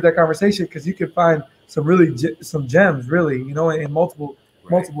able to create that conversation, because you can find some gems, really, in multiple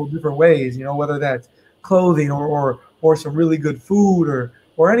different ways, whether that's clothing or some really good food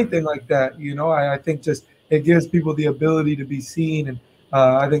or anything like that. I think just it gives people the ability to be seen. And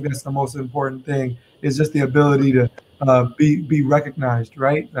I think that's the most important thing, is just the ability to be recognized,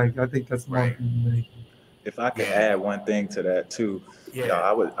 right? Like, I think that's the most important thing. If I could add one thing to that too,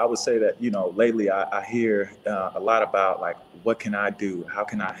 I would say that, lately I hear a lot about, like, what can I do? How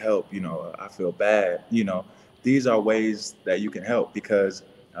can I help? I feel bad. These are ways that you can help, because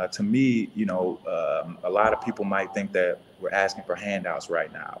to me, a lot of people might think that we're asking for handouts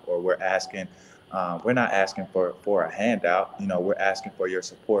right now, or we're not asking for a handout. We're asking for your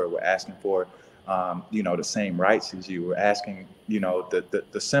support. We're asking for the same rights as you. We're asking,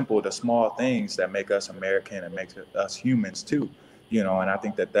 the small things that make us American and make us humans too, and I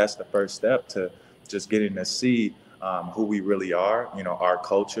think that that's the first step to just getting to see who we really are, our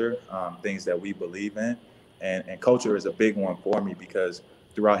culture, things that we believe in, and culture is a big one for me because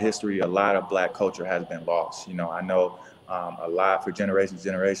throughout history, a lot of Black culture has been lost. You know, I know a lot for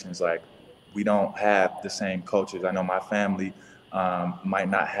generations, like we don't have the same cultures. I know my family might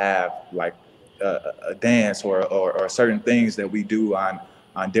not have like a dance or certain things that we do on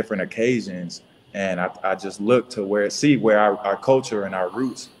different occasions. And I just look to see where our culture and our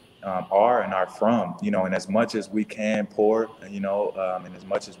roots are and are from, you know, and as much as we can pour, you know, and as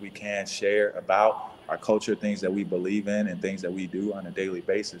much as we can share about our culture, things that we believe in and things that we do on a daily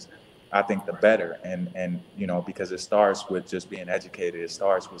basis, I think the better. And you know, because it starts with just being educated, it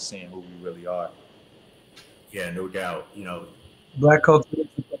starts with seeing who we really are. Yeah, no doubt. You know, Black culture is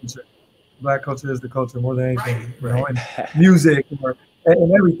the culture. Black culture is the culture more than anything, right, you know, right. and music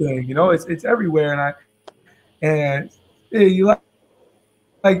and everything, you know, it's everywhere. And yeah,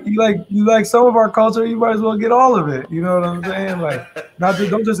 you like some of our culture, you might as well get all of it. You know what I'm saying? Like, not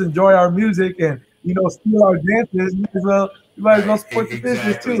just don't just enjoy our music and steal our dances. You might as well Right, support the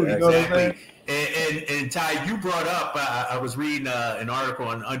business exactly, too. You know what I'm exactly. saying? And Ty, you brought up. I was reading an article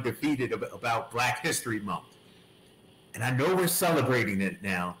on Undefeated about Black History Month, and I know we're celebrating it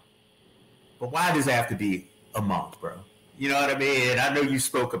now, but why does it have to be a month, bro? You know what I mean? And I know you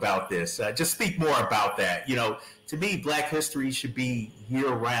spoke about this. Just speak more about that. You know, to me, Black history should be year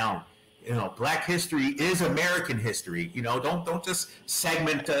round. You know, Black history is American history. You know, don't just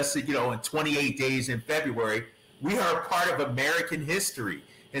segment us. You know, in 28 days in February, we are a part of American history.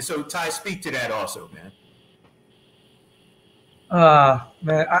 And so, Ty, speak to that also, man.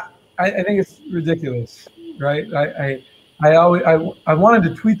 Man, I think it's ridiculous, right? I wanted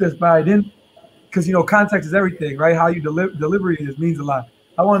to tweet this, but I didn't because context is everything, right? How you delivery is means a lot.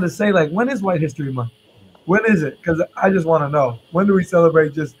 I wanted to say, like, when is White History Month? When is it? Because I just want to know, when do we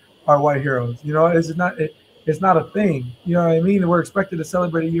celebrate just our white heroes? It's not a thing. You know what I mean? We're expected to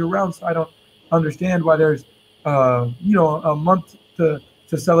celebrate it year round, so I don't understand why there's a month to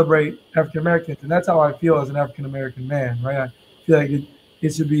celebrate African Americans, and that's how I feel as an African American man, right? I feel like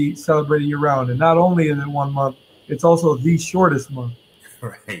it should be celebrated year round, and not only is it 1 month, it's also the shortest month.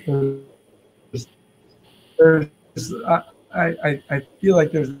 Right. I feel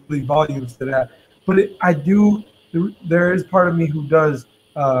like there's really volumes to that, but there is part of me who does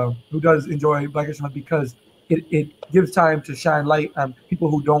enjoy Black History Month because it gives time to shine light on people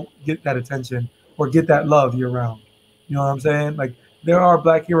who don't get that attention or get that love year round. You know what I'm saying? Like, there are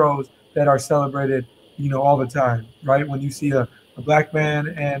Black heroes that are celebrated, all the time, right? When you see a Black man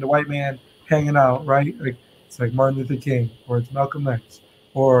and a white man hanging out, right? Like, it's like Martin Luther King, or it's Malcolm X,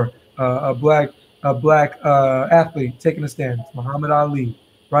 or a black athlete taking a stand. It's Muhammad Ali,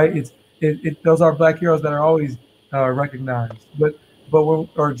 right? Those are Black heroes that are always recognized.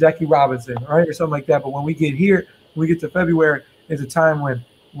 Or Jackie Robinson, right, or something like that. But when we get here, when we get to February, it's a time when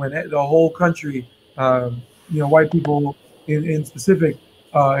the whole country, white people in specific,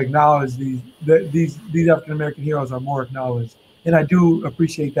 acknowledge these African American heroes are more acknowledged, and I do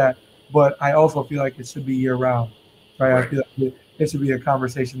appreciate that. But I also feel like it should be year round, right? I Right. feel like it should be a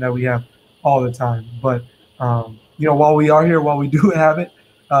conversation that we have all the time. But while we are here, while we do have it,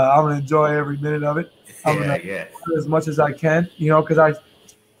 I'm gonna enjoy every minute of it. I'm Yeah, gonna yeah. learn as much as I can, because I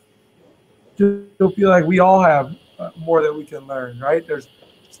still feel like we all have more that we can learn. Right? There's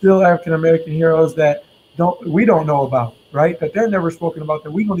still African American heroes that we don't know about, right? That they're never spoken about,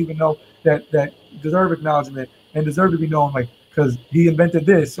 that we don't even know that deserve acknowledgement and deserve to be known, like, because he invented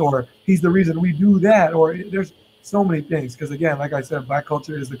this, or he's the reason we do that, or there's so many things. Because again, like I said, Black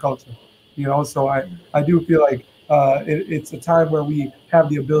culture is the culture. So I do feel like it's a time where we have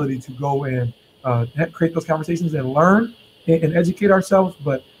the ability to go and create those conversations and learn and educate ourselves.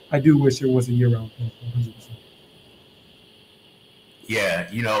 But I do wish it was a year-round thing. 100%. Yeah,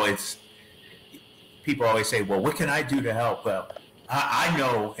 it's people always say, well, what can I do to help? Well, I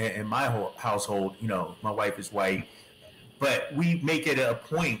know in my whole household, my wife is white, but we make it a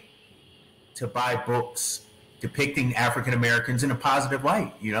point to buy books depicting African Americans in a positive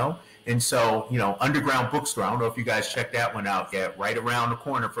light. And so, Underground Bookstore, I don't know if you guys checked that one out yet, right around the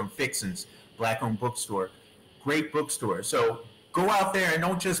corner from Fixin's, Black owned bookstore. Great bookstore. So go out there and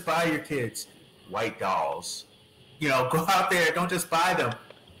don't just buy your kids white dolls. Go out there, don't just buy them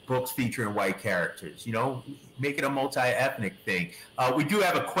books featuring white characters. Make it a multi-ethnic thing. We do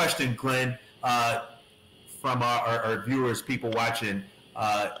have a question, Glenn, from our viewers, people watching.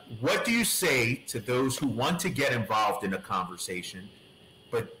 What do you say to those who want to get involved in a conversation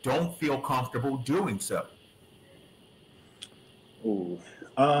but don't feel comfortable doing so? Ooh,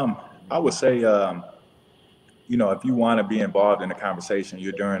 I would say, if you want to be involved in a conversation,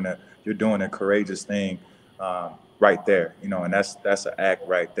 you're doing a courageous thing, right there. And that's an act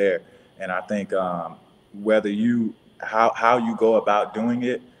right there. And I think, whether you how you go about doing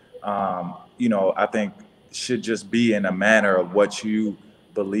it, I think should just be in a manner of what you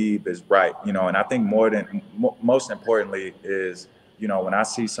believe is right. And I think most importantly is, when I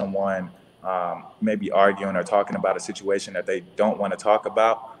see someone maybe arguing or talking about a situation that they don't want to talk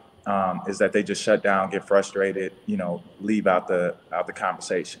about, is that they just shut down, get frustrated, leave out the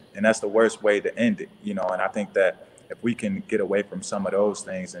conversation, and that's the worst way to end it. And I think that if we can get away from some of those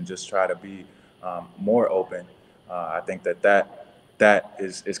things and just try to be more open, I think that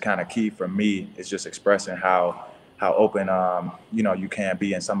is kind of key for me. Is just expressing how open you can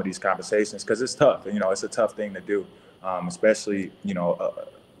be in some of these conversations, because it's tough. It's a tough thing to do, especially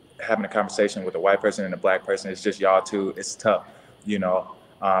having a conversation with a white person and a black person. It's just y'all two. It's tough,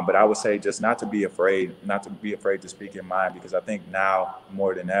 but I would say just not to be afraid to speak your mind, because I think now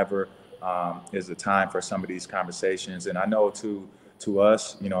more than ever is the time for some of these conversations. And I know to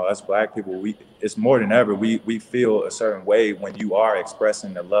us, us black people, it's more than ever, we feel a certain way when you are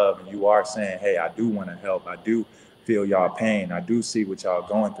expressing the love and you are saying, hey, I do want to help. I do feel y'all pain. I do see what y'all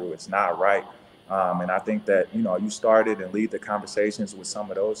going through. It's not right. And I think that, you started and lead the conversations with some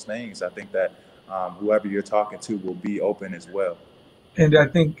of those things. I think that whoever you're talking to will be open as well. And I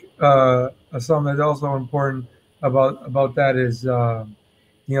think something that's also important about that is,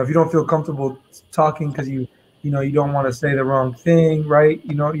 if you don't feel comfortable talking because you don't want to say the wrong thing, right?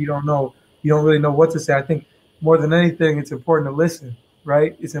 You don't really know what to say. I think more than anything, it's important to listen,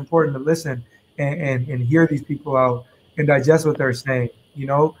 right? It's important to listen and hear these people out and digest what they're saying.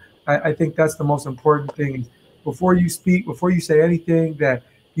 I think that's the most important thing. Before you speak, before you say anything that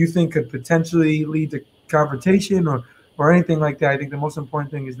you think could potentially lead to confrontation or anything like that, I think the most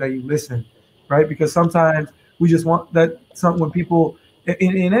important thing is that you listen, right? Because sometimes we just want that when people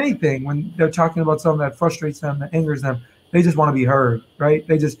in anything, when they're talking about something that frustrates them, that angers them, they just want to be heard, right?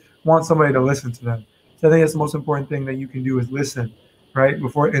 They just want somebody to listen to them. So I think that's the most important thing that you can do is listen, right?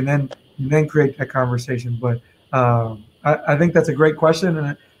 Before and then create that conversation. But I think that's a great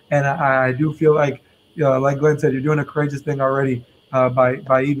question, and I do feel like Glenn said, you're doing a courageous thing already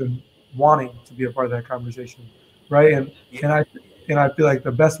by even wanting to be a part of that conversation, right? And I feel like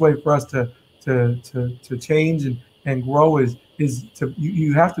the best way for us to change and grow is to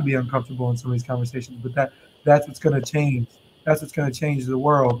you have to be uncomfortable in some of these conversations, but that's what's going to change. That's what's going to change the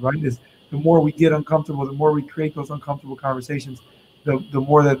world, right? Is the more we get uncomfortable, the more we create those uncomfortable conversations, the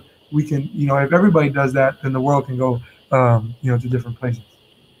more that we can, if everybody does that, then the world can go, to different places.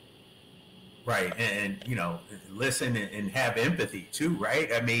 Right. And listen and have empathy too,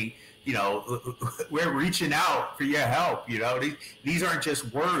 right? I mean, we're reaching out for your help. These aren't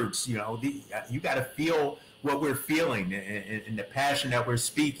just words. You got to feel what we're feeling and the passion that we're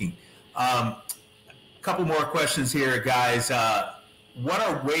speaking. A couple more questions here, guys. What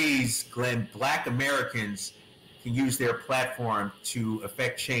are ways, Glenn, Black Americans can use their platform to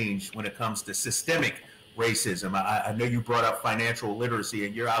affect change when it comes to systemic racism? I know you brought up financial literacy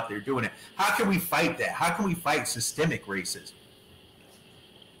and you're out there doing it. How can we fight that? How can we fight systemic racism?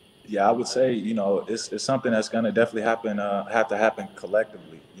 Yeah, I would say, it's something that's going to definitely have to happen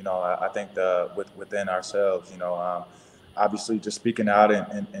collectively. I think within ourselves, obviously just speaking out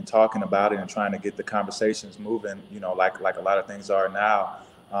and talking about it and trying to get the conversations moving, like a lot of things are now,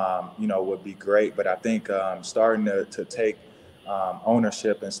 would be great. But I think starting to take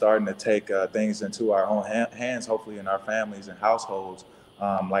ownership and starting to take things into our own hands, hopefully in our families and households,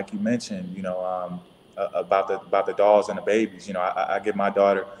 like you mentioned, about the dolls and the babies. I give my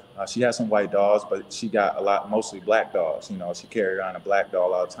daughter, she has some white dolls, but she got mostly black dolls. She carried around a black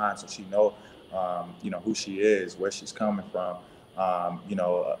doll all the time, so she know who she is, where she's coming from.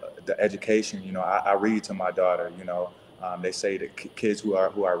 The education. I read to my daughter. They say that kids who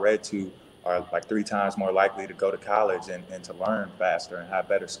are read to are like 3 times more likely to go to college and to learn faster and have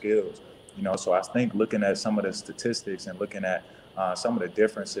better skills. So I think looking at some of the statistics and looking at some of the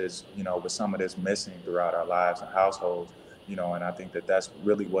differences, with some of this missing throughout our lives and households, and I think that that's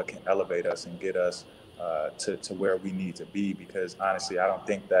really what can elevate us and get us to where we need to be. Because honestly, I don't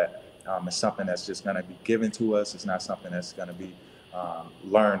think that it's something that's just going to be given to us. It's not something that's going to be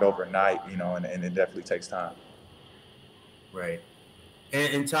learned overnight, and it definitely takes time. Right.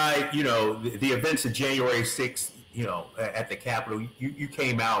 And Ty, the events of January 6th, at the Capitol, you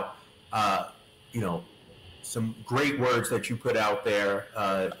came out, some great words that you put out there.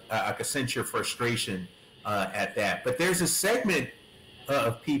 I could sense your frustration at that. But there's a segment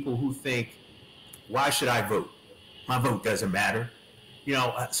of people who think, why should I vote? My vote doesn't matter.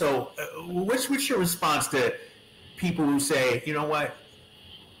 So what's your response to people who say, you know what,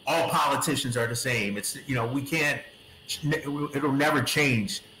 all politicians are the same. We can't, it'll never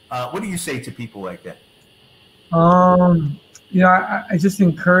change. What do you say to people like that? You know, I just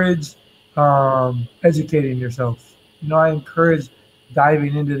encourage educating yourself. You know, I encourage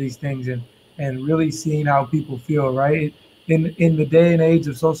diving into these things and really seeing how people feel. Right in the day and age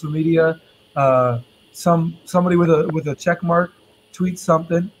of social media, uh, somebody with a check mark tweets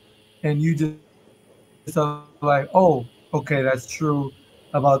something, and you just are like, oh, okay, that's true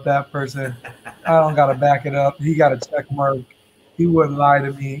about that person. I don't gotta back it up. He got a check mark. He wouldn't lie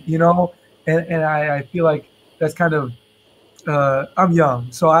to me. You know, and I feel like that's kind of I'm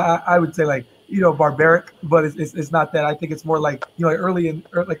young, so I would say like barbaric, but it's not that. I think it's more like like early in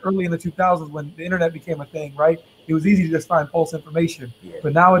the 2000s when the internet became a thing, right? It was easy to just find false information, Yeah.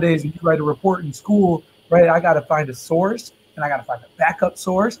 but nowadays when you write a report in school, right, I got to find a source and I got to find a backup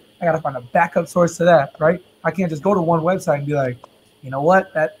source. I got to find a backup source to that, right? I can't just go to one website and be like, you know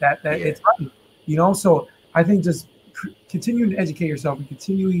what, that Yeah. it's right, So I think just continuing to educate yourself and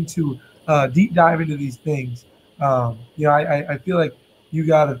continuing to deep dive into these things. I feel like you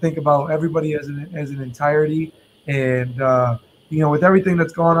got to think about everybody as an entirety, and with everything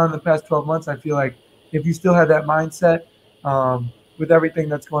that's gone on in the past 12 months, I feel like if you still had that mindset with everything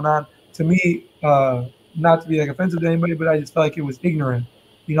that's going on, to me, not to be like offensive to anybody, but I just felt like it was ignorant.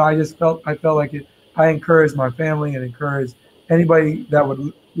 I felt like it. I encouraged my family and encouraged anybody that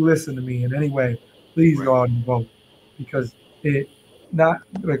would listen to me in any way. Please Right. go out and vote because it not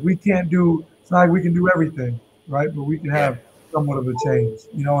like we can't do. It's not like we can do everything, right? But we can Yeah. have somewhat of a change,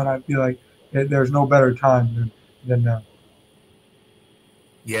 and I feel like there's no better time than now.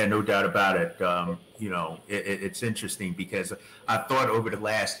 Yeah, no doubt about it. It's interesting because I thought over the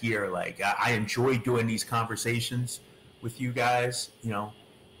last year, like I enjoy doing these conversations with you guys,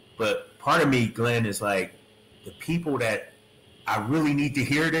 but part of me, Glenn, is like the people that I really need to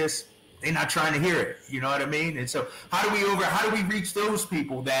hear this, they're not trying to hear it. You know what I mean? And so how do we reach those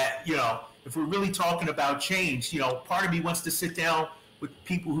people that, if we're really talking about change, part of me wants to sit down with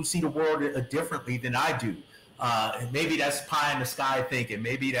people who see the world differently than I do. And maybe that's pie in the sky thinking.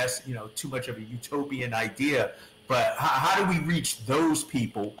 Maybe that's too much of a utopian idea. But how do we reach those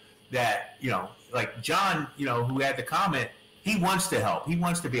people that like John, who had the comment? He wants to help. He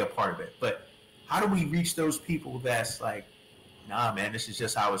wants to be a part of it. But how do we reach those people that's like, nah, man, this is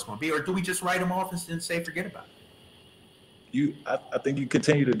just how it's going to be? Or do we just write them off and say forget about it? I think you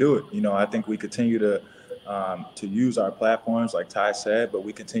continue to do it. I think we continue to use our platforms, like Ty said, but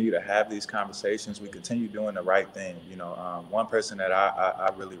we continue to have these conversations. We continue doing the right thing. One person that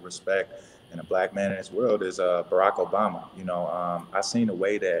I really respect and a black man in this world is Barack Obama. I seen the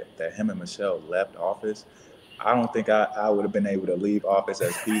way that him and Michelle left office. I don't think I would have been able to leave office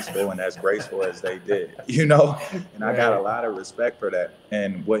as peaceful and as graceful as they did, and I got a lot of respect for that.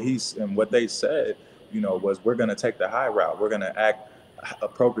 And what they said, was we're going to take the high route. We're going to act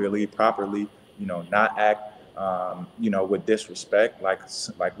appropriately, properly, not act, with disrespect,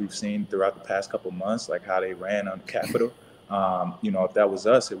 like we've seen throughout the past couple months, like how they ran on the Capitol. If that was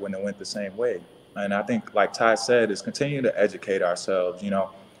us, it wouldn't have went the same way. And I think, like Ty said, is continue to educate ourselves,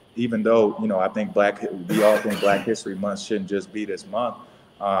 even though, I think we all think Black History Month shouldn't just be this month.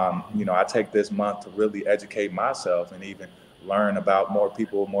 I take this month to really educate myself and even learn about more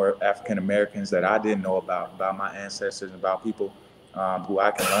people, more African Americans that I didn't know about my ancestors, and about people who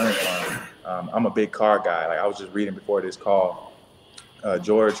I can learn from. I'm a big car guy. Like I was just reading before this call,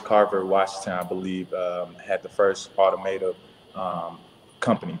 George Carver Washington, I believe, had the first automotive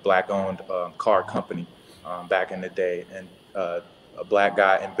company, Black-owned car company back in the day, and a Black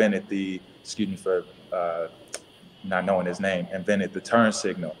guy invented excuse me for not knowing his name, invented the turn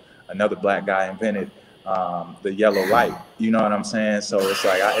signal. Another Black guy invented the yellow light. You know what I'm saying? So it's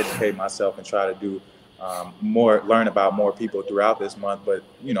like I educate myself and try to do learn about more people throughout this month, but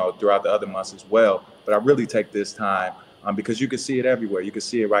throughout the other months as well. But I really take this time because you can see it everywhere. You can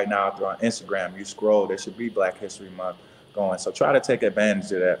see it right now on Instagram. You scroll, there should be Black History Month going. So try to take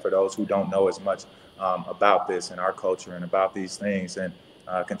advantage of that for those who don't know as much about this and our culture and about these things, and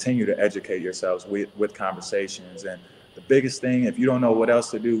continue to educate yourselves with conversations. And the biggest thing, if you don't know what else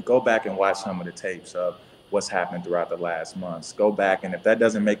to do, go back and watch some of the tapes of what's happened throughout the last months. Go back, and if that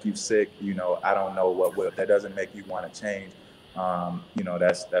doesn't make you sick, I don't know what will. If that doesn't make you want to change,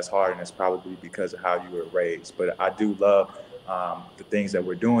 that's hard, and it's probably because of how you were raised. But I do love the things that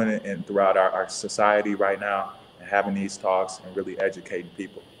we're doing and throughout our society right now, and having these talks and really educating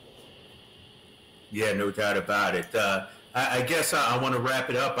people. Yeah, no doubt about it. I guess I want to wrap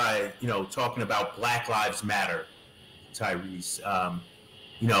it up by, talking about Black Lives Matter, Tyrese.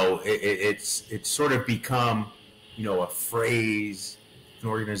 It's sort of become, a phrase, an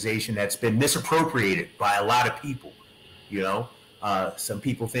organization that's been misappropriated by a lot of people, Some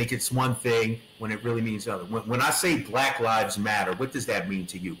people think it's one thing when it really means other. When I say Black Lives Matter, what does that mean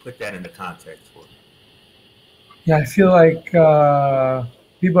to you? Put that into context for me. Yeah, I feel like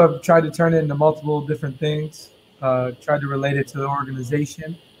people have tried to turn it into multiple different things, tried to relate it to the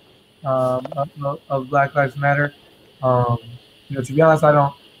organization of Black Lives Matter. Um, to be honest, I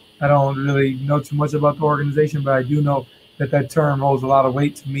don't really know too much about the organization, but I do know that that term holds a lot of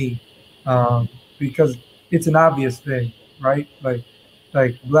weight to me because it's an obvious thing, right? Like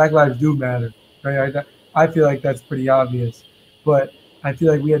Black lives do matter, right? I feel like that's pretty obvious, but I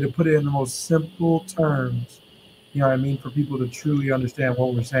feel like we had to put it in the most simple terms, you know what I mean, for people to truly understand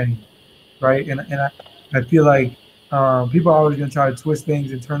what we're saying, right? I feel like people are always going to try to twist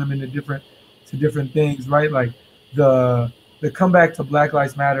things and turn them into different things, right? Like the the comeback to Black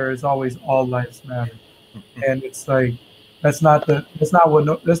Lives Matter is always all lives matter, and it's like that's not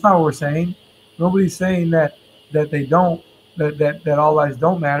what we're saying. Nobody's saying that they don't that all lives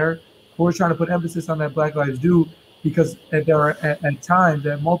don't matter. But we're trying to put emphasis on that Black lives do because there are at times,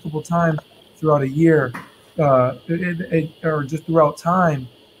 at multiple times throughout a year, or just throughout time,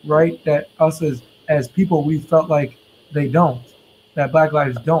 right? That us as people, we felt like they don't, that Black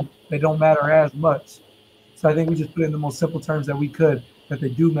lives don't, they don't matter as much. So I think we just put it in the most simple terms that we could, that they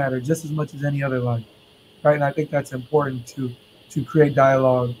do matter just as much as any other life, right? And I think that's important to create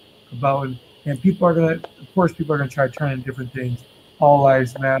dialogue about. And people are gonna, of course, people are gonna try to turn in different things. All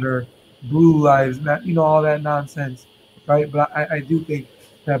lives matter, blue lives matter, all that nonsense, right? But I do think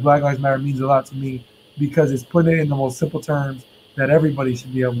that Black Lives Matter means a lot to me because it's putting it in the most simple terms that everybody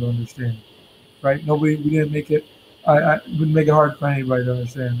should be able to understand, right? We didn't make it. We didn't make it hard for anybody to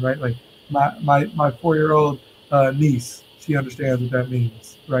understand, right? Like my 4-year-old niece, she understands what that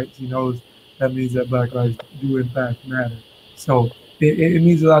means, right? She knows that means that Black lives do in fact matter. So it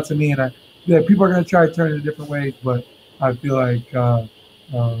means a lot to me, and yeah, people are going to try to turn it in different ways, but I feel like um,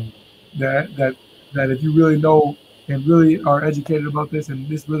 that that that if you really know and really are educated about this, and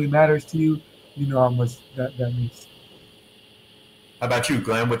this really matters to you, you know how much that means. How about you,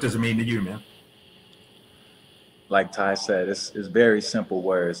 Glenn? What does it mean to you, man? Like Ty said, it's very simple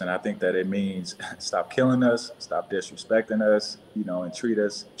words, and I think that it means stop killing us, stop disrespecting us, and treat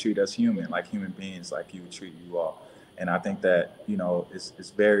us human, like human beings, like you would treat you all. And I think that it's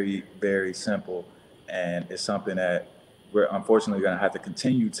very very simple, and it's something that we're unfortunately going to have to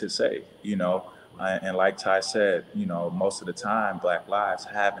continue to say. And like Ty said, most of the time, Black lives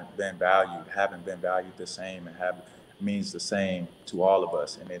haven't been valued the same, and have means the same to all of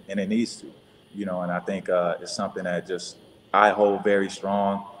us, and it needs to. And I think it's something that just I hold very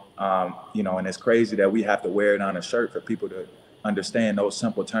strong. And it's crazy that we have to wear it on a shirt for people to understand those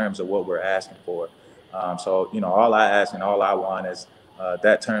simple terms of what we're asking for. So, all I ask and all I want is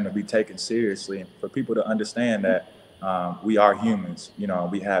that term to be taken seriously, and for people to understand that we are humans.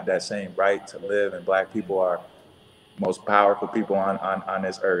 We have that same right to live, and Black people are most powerful people on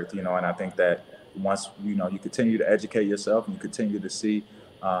this earth. And I think that once you continue to educate yourself and you continue to see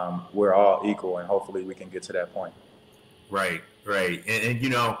we're all equal, and hopefully we can get to that point. Right, right. And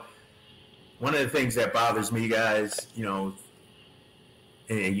one of the things that bothers me, guys,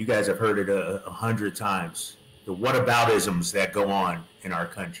 and you guys have heard it 100 times, the whataboutisms that go on in our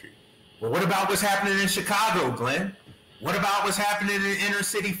country. Well, what about what's happening in Chicago, Glenn? What about what's happening in inner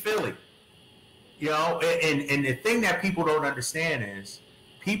city Philly? And the thing that people don't understand is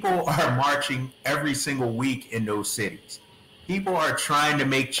people are marching every single week in those cities. People are trying to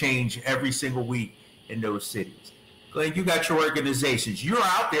make change every single week in those cities. Glenn, you got your organizations. You're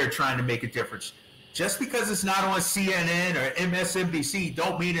out there trying to make a difference. Just because it's not on CNN or MSNBC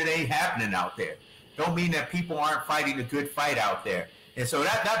don't mean it ain't happening out there. Don't mean that people aren't fighting a good fight out there. And so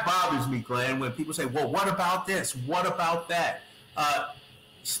that bothers me, Glenn, when people say, well, what about this? What about that?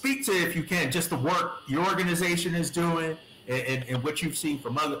 Speak to, if you can, just the work your organization is doing and what you've seen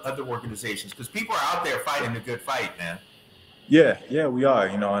from other organizations. Because people are out there fighting a good fight, man. Yeah, we are,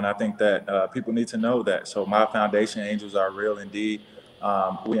 and I think that people need to know that. So my foundation, Angels Are Real Indeed,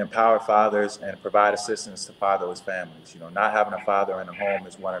 we empower fathers and provide assistance to fatherless families. Not having a father in the home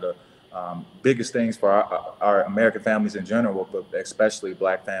is one of the biggest things for our American families in general, but especially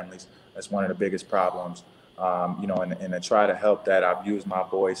Black families. That's one of the biggest problems. And to try to help that, I've used my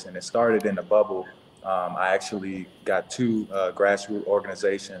voice, and it started in the bubble. I actually got two grassroots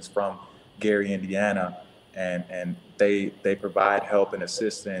organizations from Gary, Indiana, and they provide help and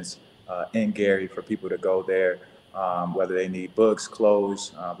assistance in Gary for people to go there, whether they need books,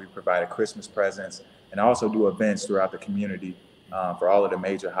 clothes. We provide Christmas presents, and also do events throughout the community for all of the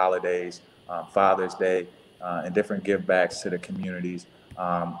major holidays, Father's Day, and different give backs to the communities.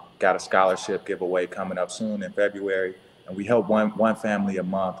 Got a scholarship giveaway coming up soon in February, and we help one family a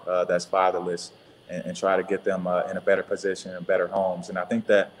month that's fatherless, and try to get them in a better position and better homes. And I think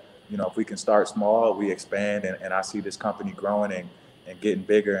that, if we can start small, we expand, and I see this company growing and getting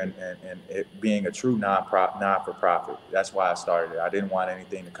bigger, and it being a true non-for-profit. That's why I started it. I didn't want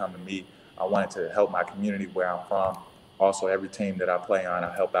anything to come to me. I wanted to help my community where I'm from. Also, every team that I play on,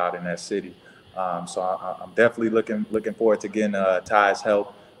 I help out in that city. So I'm definitely looking forward to getting Ty's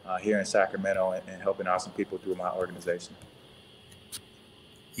help here in Sacramento, and helping out some people through my organization.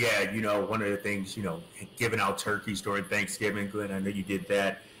 Yeah, one of the things, giving out turkeys during Thanksgiving, Glenn, I know you did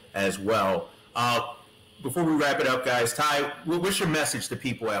that as well. Before we wrap it up, guys, Ty, what's your message to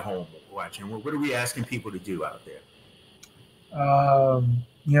people at home watching? What are we asking people to do out there?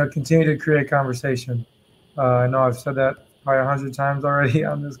 Continue to create conversation. I know I've said that probably 100 times already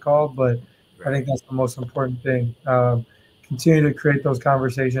on this call, but I think that's the most important thing. Continue to create those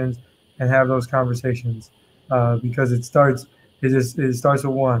conversations and have those conversations, because it starts with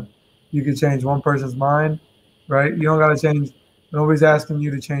one. You can change one person's mind, right? You don't got to change. Nobody's asking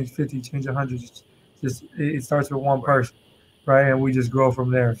you to change 50, change 100. Just it starts with one person, right? And we just grow from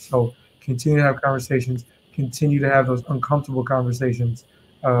there. So continue to have conversations. Continue to have those uncomfortable conversations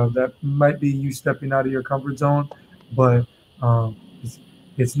that might be you stepping out of your comfort zone, but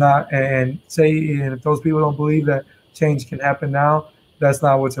it's not. And if those people don't believe that change can happen now, that's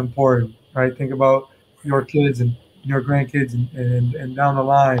not what's important, right? Think about your kids and your grandkids and down the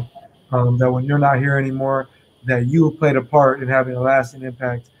line, that when you're not here anymore, that you played a part in having a lasting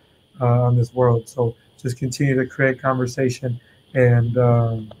impact on this world. So just continue to create conversation, and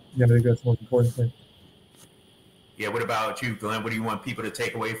I think that's the most important thing. Yeah, what about you, Glenn? What do you want people to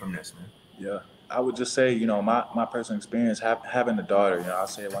take away from this, man? Yeah, I would just say, my personal experience having a daughter, I'll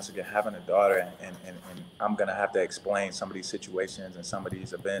say it once again, having a daughter, and I'm going to have to explain some of these situations and some of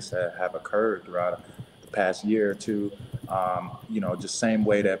these events that have occurred throughout the past year or two, just same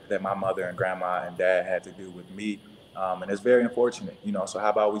way that my mother and grandma and dad had to do with me. And it's very unfortunate, so how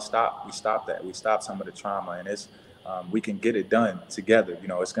about we stop that? We stop some of the trauma, and we can get it done together.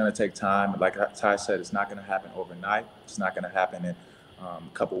 It's going to take time. Like Ty said, it's not going to happen overnight. It's not going to happen in a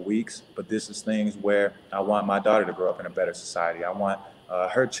couple weeks, but this is things where I want my daughter to grow up in a better society. I want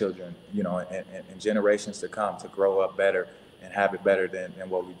her children, and generations to come to grow up better and have it better than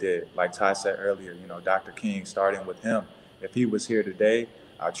what we did. Like Ty said earlier, Dr. King, starting with him, if he was here today,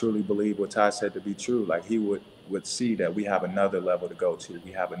 I truly believe what Ty said to be true. Like he would see that we have another level to go to.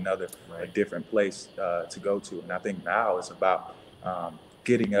 We have a different place to go to. And I think now it's about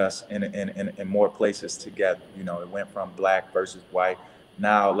getting us in more places together. It went from black versus white.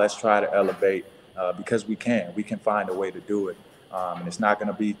 Now let's try to elevate, because we can find a way to do it. And it's not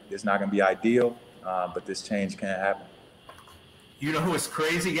going to be ideal, but this change can happen. You know what's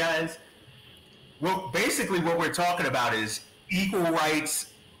crazy, guys? Well, basically what we're talking about is equal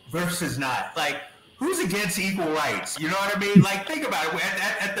rights versus not. Like, who's against equal rights? You know what I mean? Like, think about it.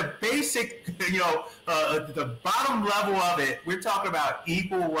 At the basic, the bottom level of it, we're talking about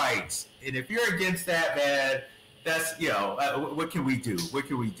equal rights. And if you're against that, man, that's, what can we do? What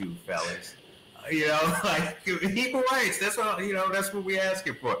can we do, fellas? Like equal rights. That's what, that's what we're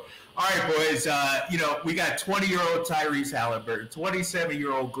asking for. All right, boys. We got 20-year-old Tyrese Haliburton,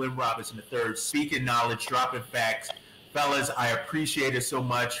 27-year-old Glenn Robinson III, speaking knowledge, dropping facts. Fellas, I appreciate it so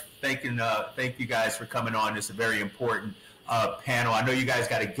much. Thank you guys for coming on. It's a very important panel. I know you guys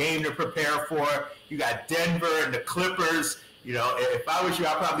got a game to prepare for. You got Denver and the Clippers. If I was you,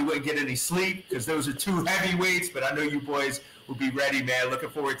 I probably wouldn't get any sleep because those are two heavyweights, but I know you boys will be ready, man. Looking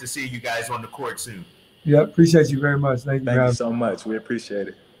forward to seeing you guys on the court soon. Yeah, appreciate you very much. Thank you so much. We appreciate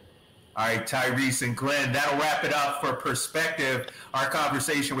it. All right, Tyrese and Glenn, that'll wrap it up for Perspective, our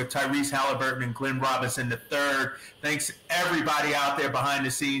conversation with Tyrese Haliburton and Glenn Robinson III. Thanks everybody out there behind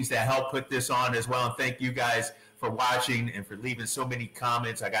the scenes that helped put this on as well. And thank you guys for watching and for leaving so many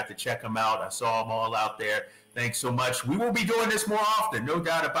comments. I got to check them out. I saw them all out there. Thanks so much. We will be doing this more often, no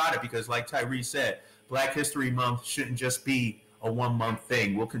doubt about it, because like Tyrese said, Black History Month shouldn't just be a one-month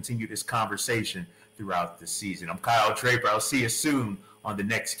thing. We'll continue this conversation throughout the season. I'm Kyle Draper. I'll see you soon on the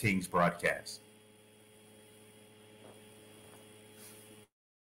next Kings broadcast.